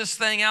test this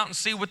thing out and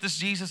see what this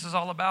Jesus is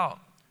all about.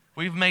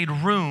 We've made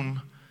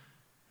room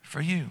for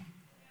you.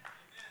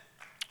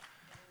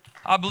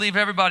 I believe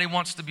everybody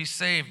wants to be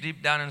saved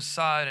deep down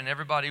inside, and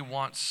everybody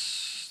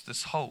wants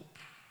this hope.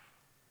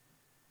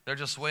 They're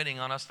just waiting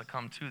on us to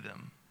come to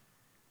them.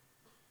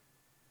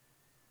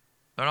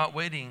 They're not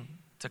waiting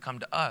to come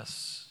to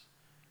us.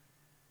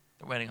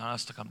 They're waiting on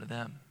us to come to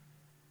them.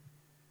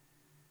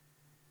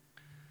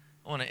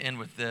 I want to end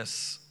with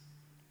this.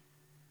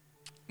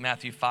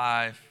 Matthew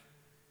 5,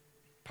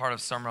 part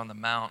of Sermon on the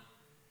Mount.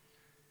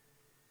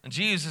 And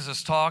Jesus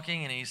is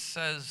talking, and he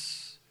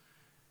says,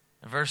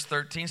 in verse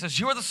 13, he says,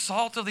 you are the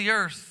salt of the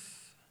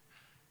earth.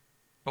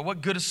 But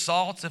what good is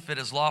salt if it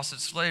has lost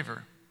its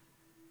flavor?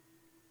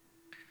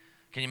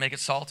 Can you make it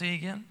salty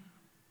again?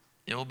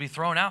 It will be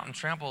thrown out and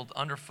trampled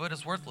underfoot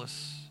as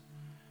worthless.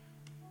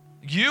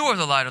 You are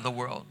the light of the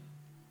world.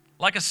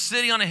 Like a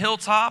city on a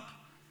hilltop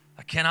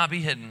that cannot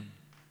be hidden.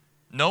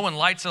 No one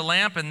lights a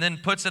lamp and then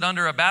puts it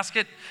under a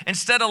basket.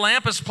 Instead, a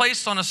lamp is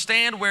placed on a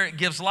stand where it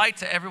gives light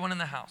to everyone in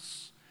the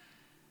house.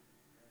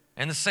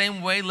 In the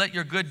same way, let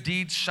your good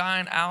deeds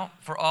shine out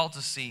for all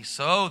to see,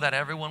 so that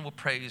everyone will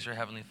praise your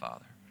heavenly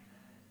Father.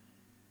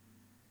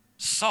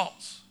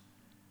 Salt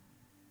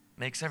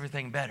makes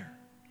everything better.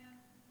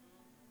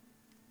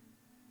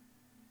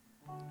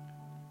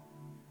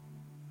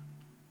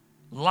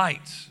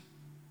 Light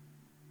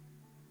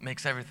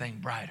makes everything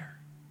brighter.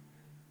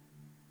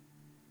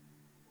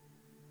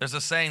 There's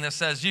a saying that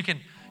says you can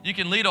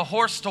lead a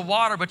horse to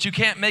water, but you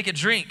can't make it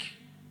drink.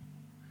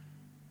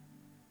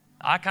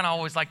 I kind of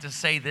always like to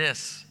say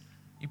this.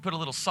 You put a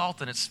little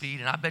salt in its feet,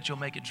 and I bet you'll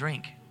make it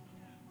drink.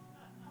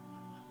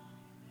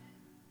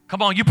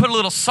 Come on, you put a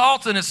little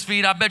salt in its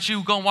feet, I bet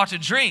you're going to watch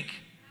it drink.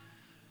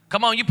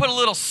 Come on, you put a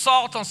little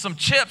salt on some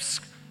chips.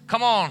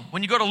 Come on,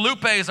 when you go to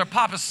Lupe's or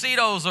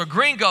Papacitos or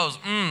Gringos,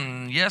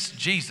 yes,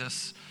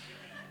 Jesus.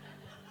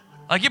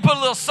 Like you put a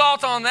little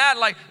salt on that,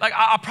 like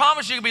I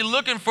promise you'll be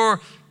looking for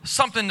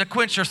something to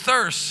quench your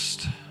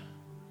thirst.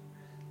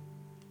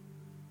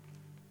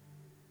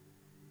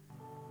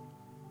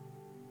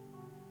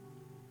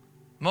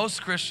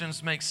 Most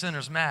Christians make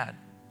sinners mad.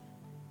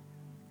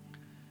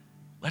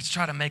 Let's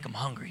try to make them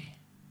hungry.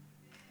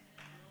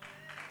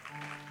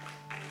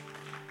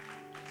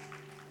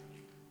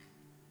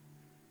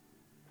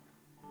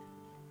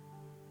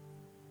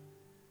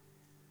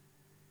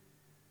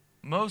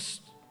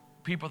 Most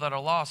people that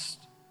are lost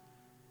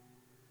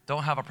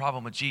don't have a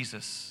problem with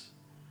Jesus.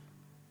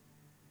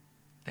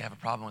 They have a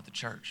problem with the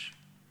church.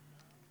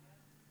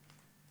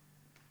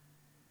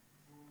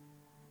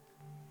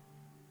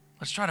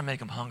 Let's try to make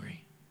them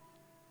hungry.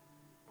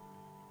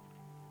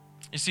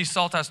 You see,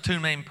 salt has two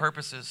main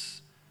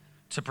purposes: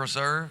 to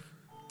preserve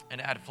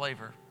and add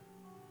flavor.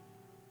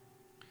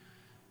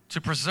 To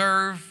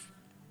preserve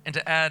and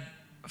to add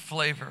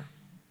flavor.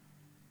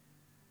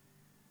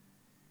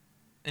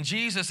 And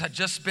Jesus had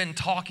just been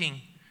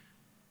talking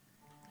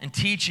and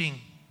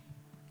teaching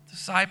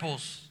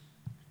disciples,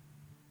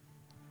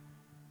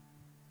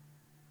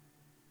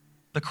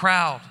 the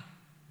crowd,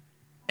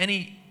 and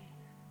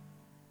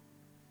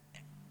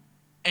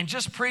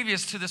just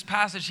previous to this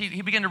passage,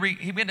 he began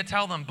to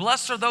tell them,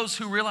 blessed are those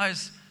who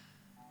realize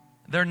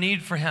their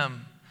need for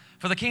him,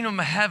 for the kingdom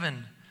of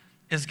heaven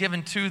is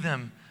given to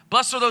them.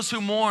 Blessed are those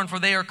who mourn, for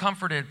they are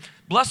comforted.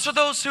 Blessed are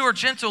those who are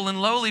gentle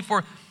and lowly,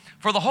 for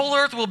the whole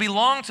earth will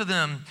belong to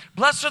them.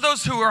 Blessed are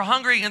those who are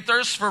hungry and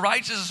thirst for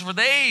righteousness, for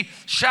they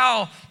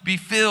shall be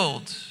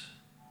filled.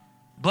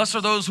 Blessed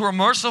are those who are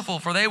merciful,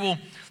 for they will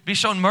be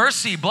shown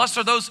mercy. Blessed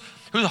are those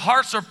whose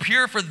hearts are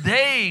pure, for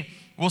they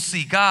will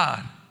see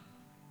God.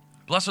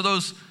 Blessed are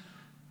those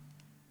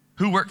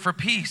who work for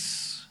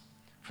peace,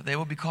 for they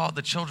will be called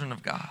the children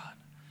of God.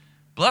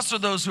 Blessed are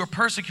those who are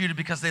persecuted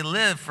because they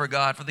live for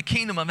God, for the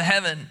kingdom of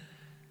heaven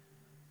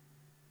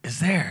is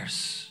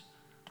theirs.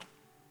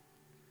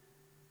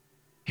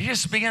 He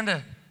just began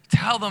to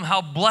tell them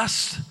how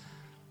blessed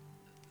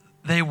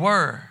they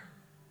were.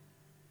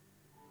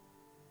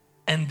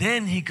 And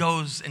then he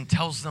goes and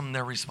tells them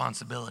their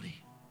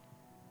responsibility.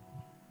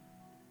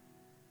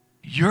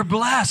 You're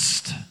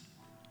blessed.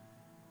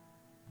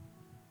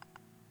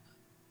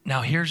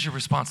 Now here's your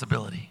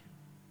responsibility.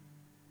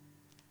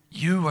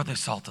 You are the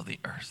salt of the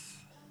earth.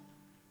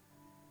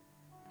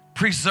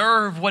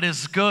 Preserve what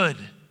is good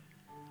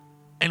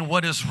and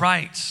what is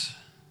right.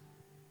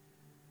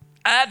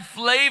 Add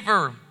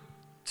flavor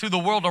to the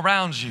world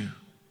around you.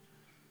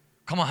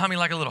 Come on, how many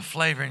like a little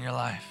flavor in your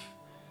life?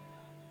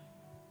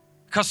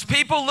 Because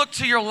people look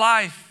to your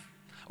life,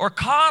 or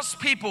cause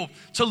people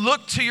to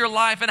look to your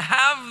life and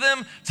have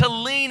them to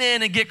lean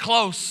in and get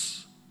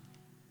close.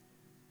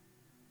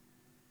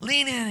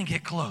 Lean in and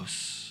get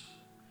close.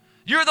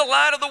 You're the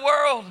light of the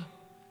world.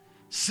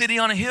 City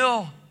on a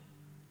hill.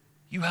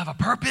 You have a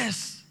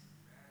purpose.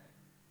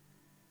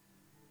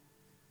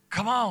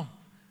 Come on.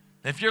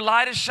 If your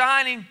light is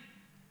shining,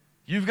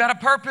 you've got a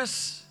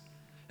purpose.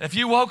 If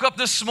you woke up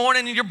this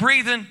morning and you're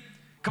breathing,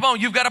 come on,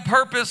 you've got a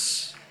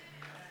purpose.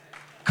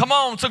 Come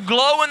on, to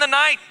glow in the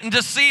night and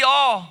to see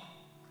all.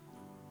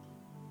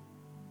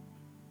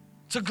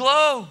 To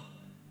glow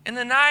in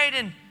the night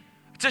and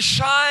to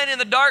shine in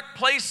the dark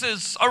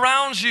places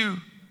around you.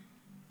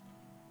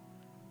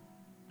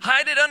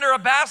 Hide it under a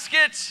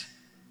basket.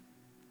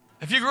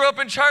 If you grew up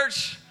in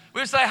church, we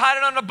would say hide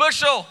it under a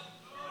bushel.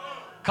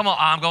 Come on,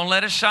 I'm going to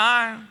let it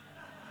shine.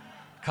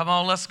 Come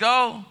on, let's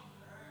go.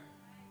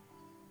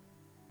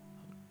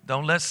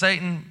 Don't let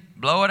Satan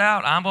blow it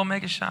out. I'm going to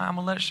make it shine. I'm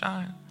going to let it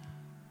shine.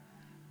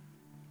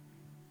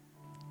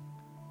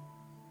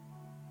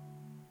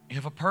 You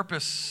have a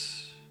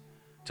purpose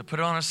to put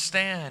it on a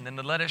stand and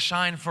to let it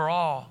shine for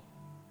all.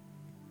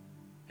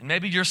 And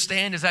maybe your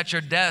stand is at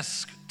your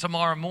desk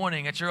tomorrow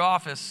morning, at your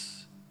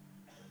office.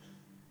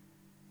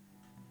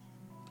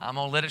 I'm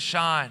going to let it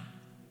shine.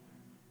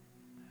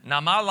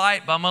 Not my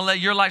light, but I'm going to let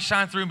your light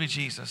shine through me,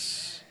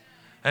 Jesus.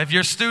 If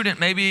you're a student,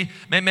 maybe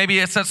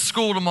it's at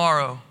school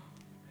tomorrow.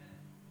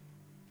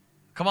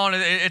 Come on,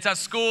 it's at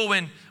school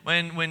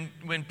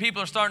when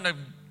people are starting to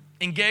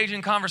engage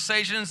in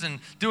conversations and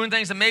doing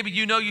things that maybe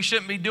you know you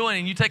shouldn't be doing,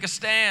 and you take a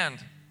stand.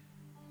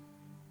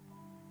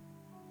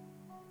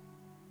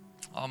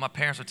 All my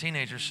parents with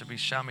teenagers should be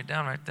shouting me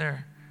down right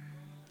there.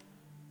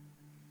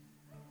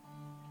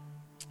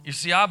 You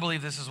see, I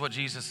believe this is what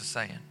Jesus is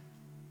saying.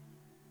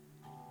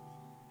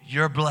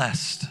 You're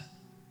blessed.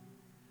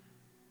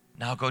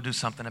 Now go do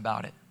something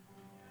about it.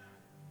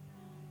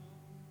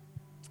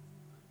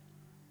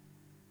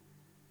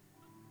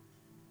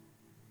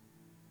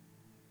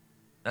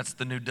 That's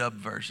the New Dub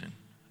version.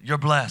 You're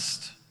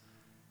blessed.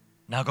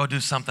 Now go do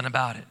something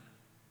about it.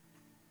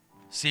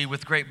 See,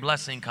 with great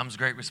blessing comes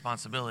great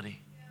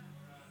responsibility.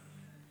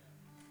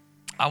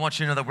 I want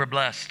you to know that we're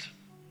blessed.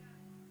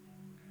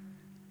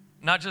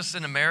 Not just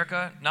in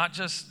America, not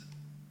just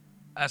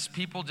as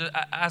people,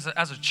 as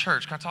a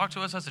church. Can I talk to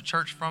us as a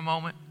church for a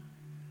moment?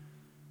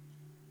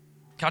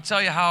 Can I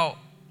tell you how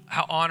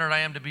honored I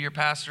am to be your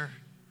pastor?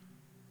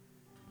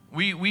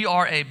 We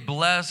are a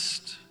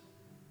blessed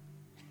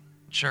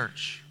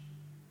church.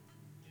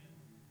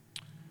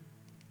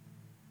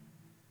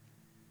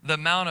 The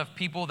amount of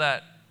people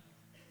that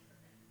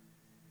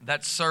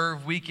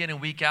serve week in and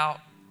week out,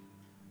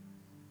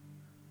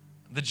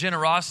 the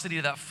generosity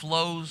that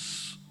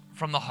flows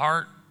from the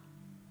heart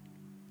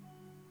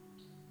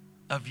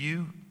of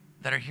you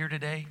that are here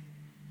today.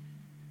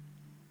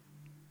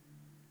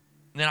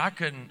 And then I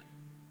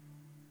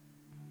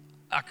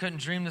couldn't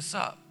dream this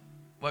up,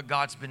 what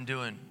God's been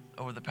doing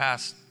over the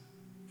past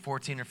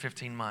 14 or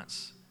 15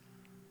 months.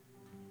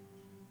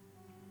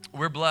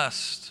 We're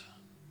blessed.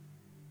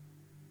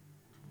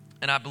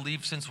 And I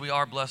believe since we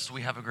are blessed,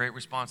 we have a great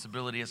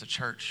responsibility as a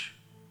church.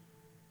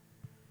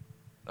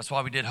 That's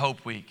why we did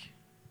Hope Week.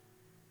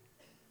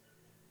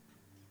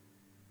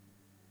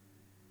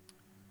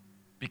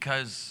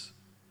 Because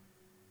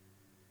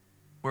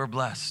we're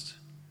blessed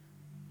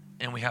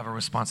and we have a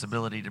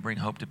responsibility to bring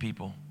hope to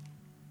people.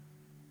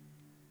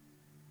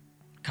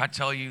 Can I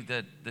tell you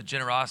that the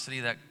generosity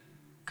that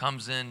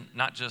comes in,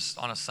 not just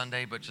on a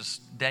Sunday, but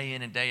just day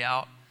in and day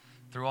out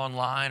through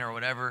online or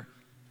whatever,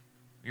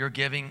 your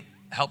giving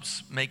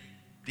helps make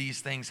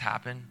these things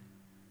happen.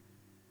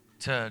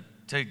 To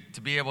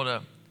be able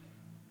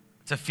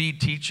to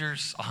feed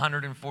teachers,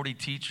 140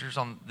 teachers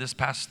on this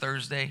past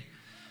Thursday,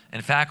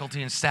 and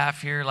faculty and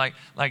staff here, like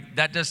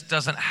that just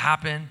doesn't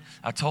happen.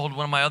 I told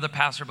one of my other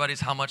pastor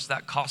buddies how much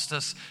that cost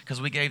us because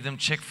we gave them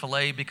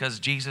Chick-fil-A because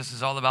Jesus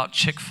is all about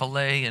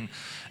Chick-fil-A,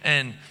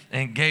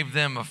 and gave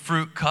them a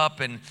fruit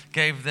cup and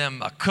gave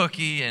them a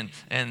cookie and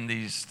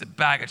the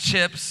bag of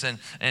chips and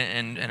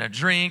a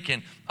drink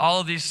and all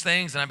of these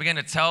things. And I began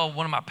to tell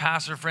one of my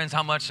pastor friends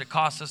how much it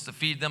cost us to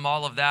feed them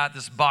all of that,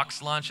 this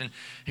box lunch. And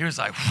he was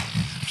like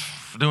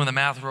doing the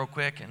math real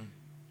quick. And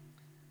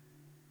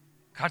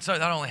God, so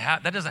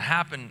that doesn't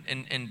happen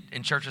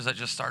in churches that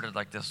just started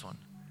like this one.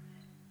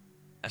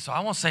 And so I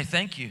want to say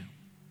thank you.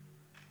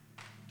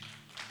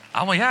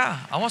 I want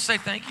to say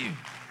thank you.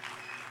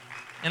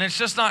 And it's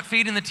just not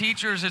feeding the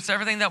teachers. It's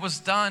everything that was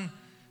done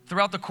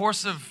throughout the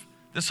course of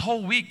this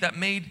whole week that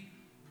made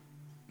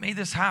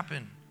this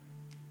happen.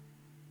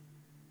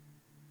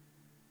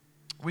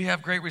 We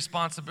have great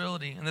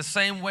responsibility. In the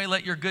same way,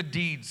 let your good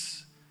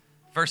deeds,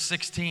 verse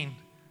 16.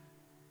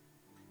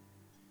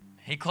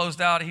 He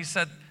closed out, he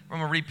said, I'm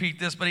going to repeat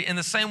this, but in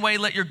the same way,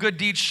 let your good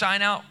deeds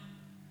shine out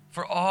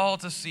for all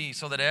to see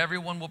so that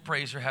everyone will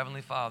praise your heavenly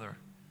Father.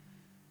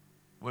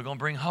 We're going to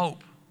bring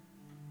hope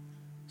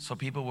so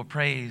people will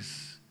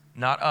praise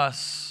not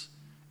us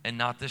and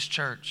not this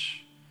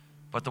church,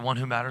 but the one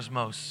who matters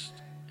most,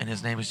 and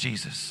his name is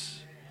Jesus.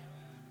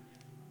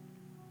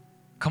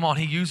 Come on,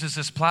 he uses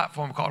this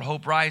platform called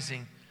Hope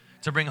Rising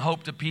to bring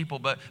hope to people,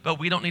 but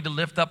we don't need to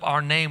lift up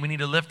our name. We need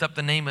to lift up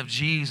the name of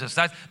Jesus.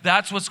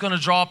 That's what's going to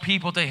draw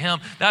people to him.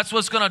 That's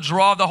what's going to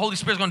draw, the Holy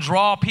Spirit's going to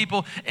draw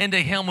people into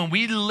him when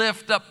we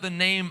lift up the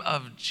name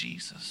of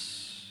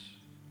Jesus.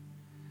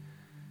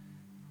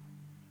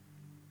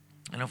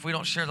 And if we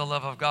don't share the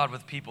love of God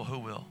with people, who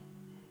will?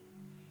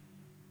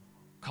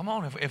 Come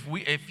on,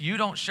 if you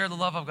don't share the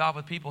love of God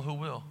with people, who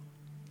will?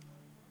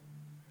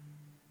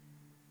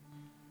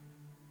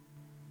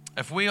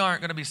 If we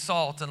aren't going to be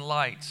salt and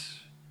light,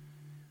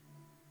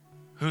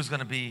 who's going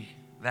to be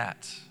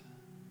that?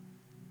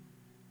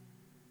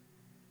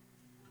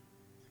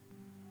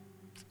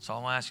 So I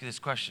want to ask you this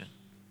question.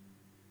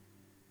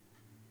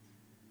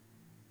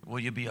 Will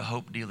you be a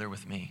hope dealer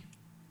with me?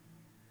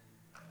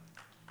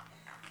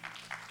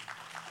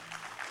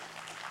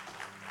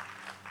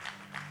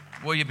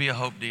 Will you be a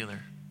hope dealer?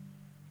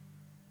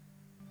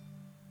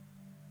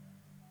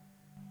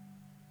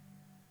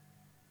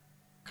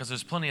 Because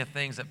there's plenty of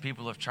things that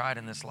people have tried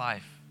in this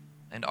life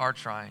and are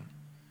trying.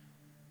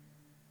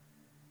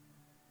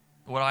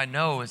 What I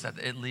know is that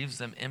it leaves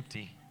them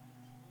empty.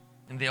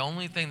 And the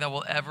only thing that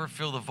will ever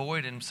fill the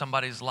void in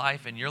somebody's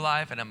life, in your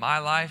life and in my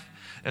life,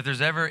 if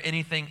there's ever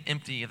anything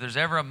empty, if there's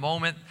ever a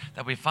moment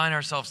that we find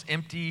ourselves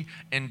empty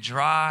and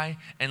dry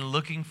and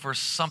looking for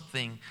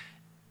something,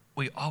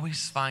 we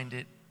always find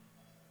it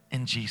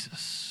in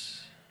Jesus.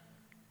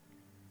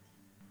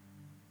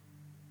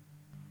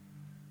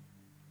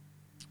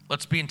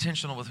 Let's be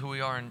intentional with who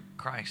we are in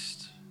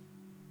Christ.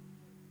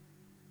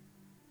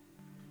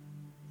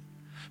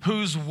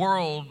 Whose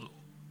world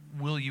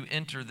will you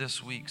enter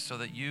this week so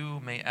that you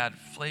may add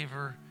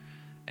flavor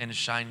and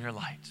shine your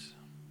light?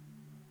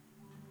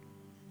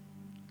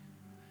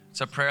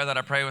 It's a prayer that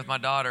I pray with my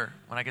daughter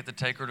when I get to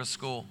take her to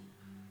school.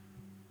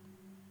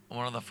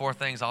 One of the 4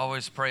 things I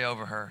always pray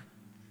over her.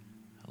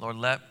 Lord,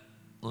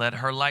 let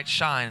her light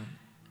shine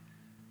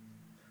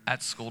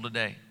at school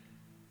today.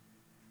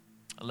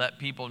 Let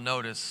people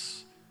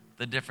notice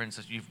the difference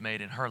that you've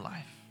made in her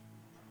life.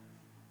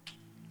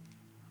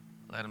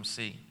 Let them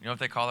see. You know what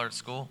they call her at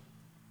school?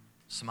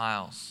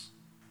 Smiles.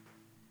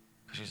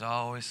 Because she's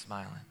always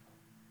smiling.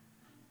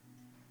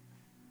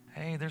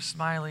 Hey, there's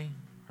Smiley,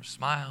 or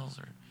Smiles,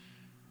 or...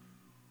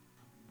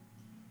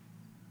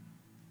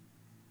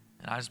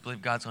 And I just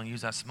believe God's going to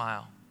use that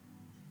smile.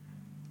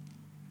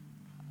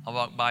 I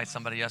walked by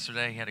somebody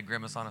yesterday. He had a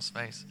grimace on his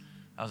face.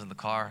 I was in the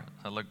car.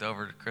 I looked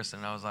over to Kristen,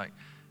 and I was like,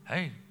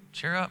 hey,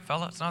 cheer up,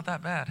 fella. It's not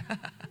that bad.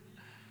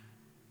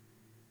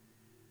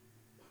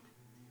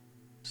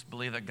 Just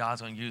believe that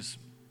God's going to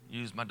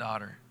use my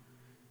daughter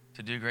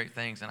to do great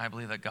things, and I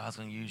believe that God's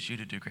going to use you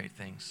to do great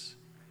things.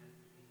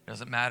 It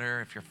doesn't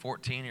matter if you're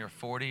 14, you're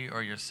 40,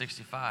 or you're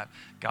 65.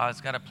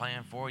 God's got a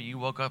plan for you. You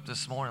woke up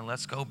this morning.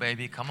 Let's go,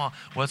 baby. Come on.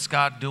 What's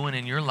God doing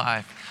in your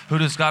life? Who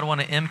does God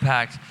want to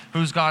impact?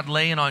 Who's God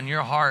laying on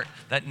your heart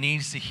that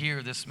needs to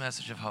hear this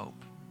message of hope?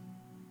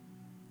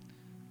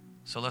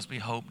 So let's be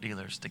hope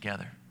dealers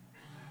together.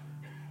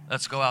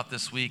 Let's go out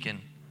this week and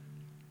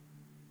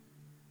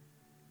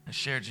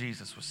share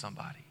Jesus with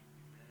somebody.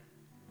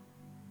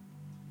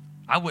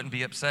 I wouldn't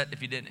be upset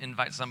if you didn't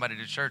invite somebody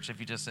to church if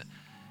you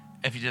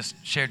just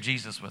shared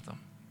Jesus with them.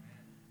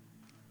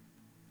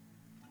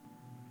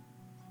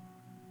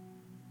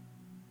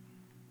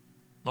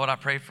 Lord, I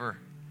pray for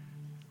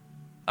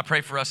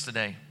us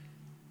today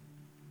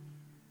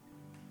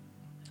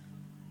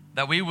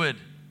that we would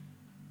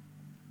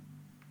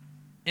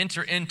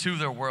enter into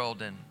their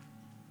world and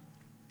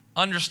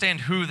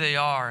understand who they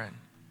are.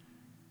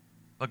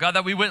 But God,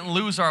 that we wouldn't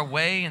lose our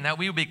way and that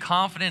we would be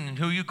confident in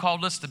who you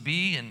called us to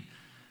be and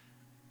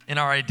in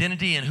our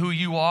identity and who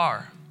you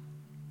are.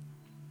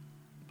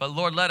 But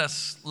Lord, let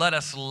us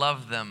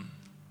love them.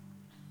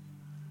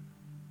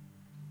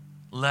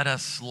 Let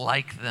us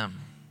like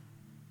them.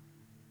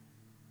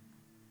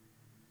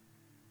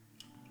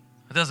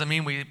 It doesn't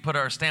mean we put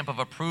our stamp of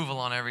approval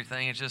on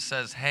everything. It just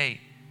says,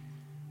 hey,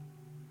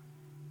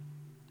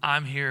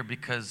 I'm here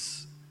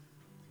because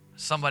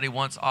somebody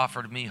once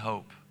offered me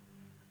hope,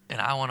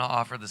 and I want to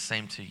offer the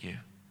same to you.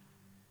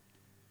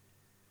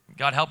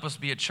 God, help us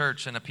be a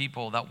church and a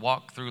people that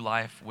walk through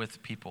life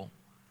with people.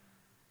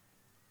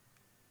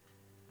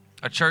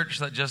 A church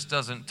that just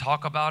doesn't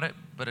talk about it,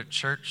 but a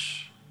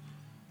church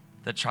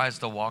that tries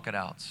to walk it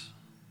out.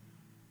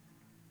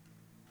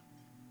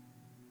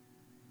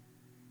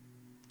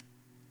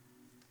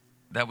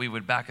 That we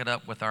would back it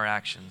up with our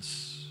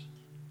actions.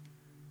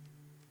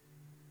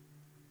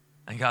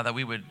 And God, that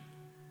we would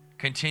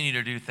continue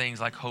to do things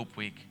like Hope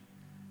Week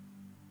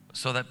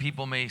so that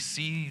people may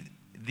see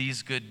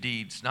these good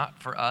deeds,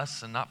 not for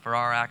us and not for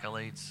our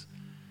accolades,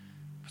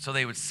 so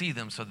they would see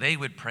them, so they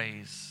would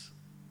praise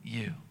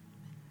you.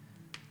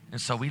 And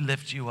so we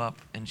lift you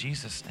up in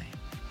Jesus' name.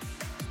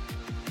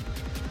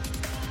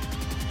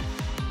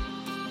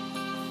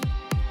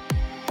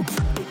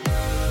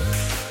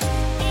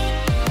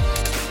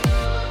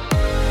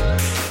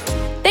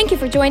 Thank you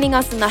for joining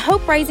us in the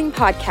Hope Rising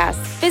podcast.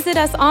 Visit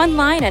us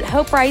online at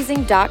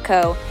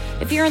hoperising.co.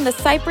 If you're in the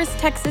Cypress,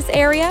 Texas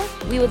area,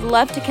 we would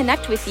love to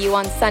connect with you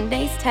on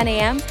Sundays, 10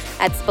 a.m.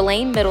 at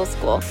Spillane Middle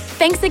School.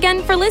 Thanks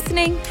again for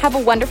listening. Have a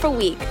wonderful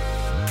week.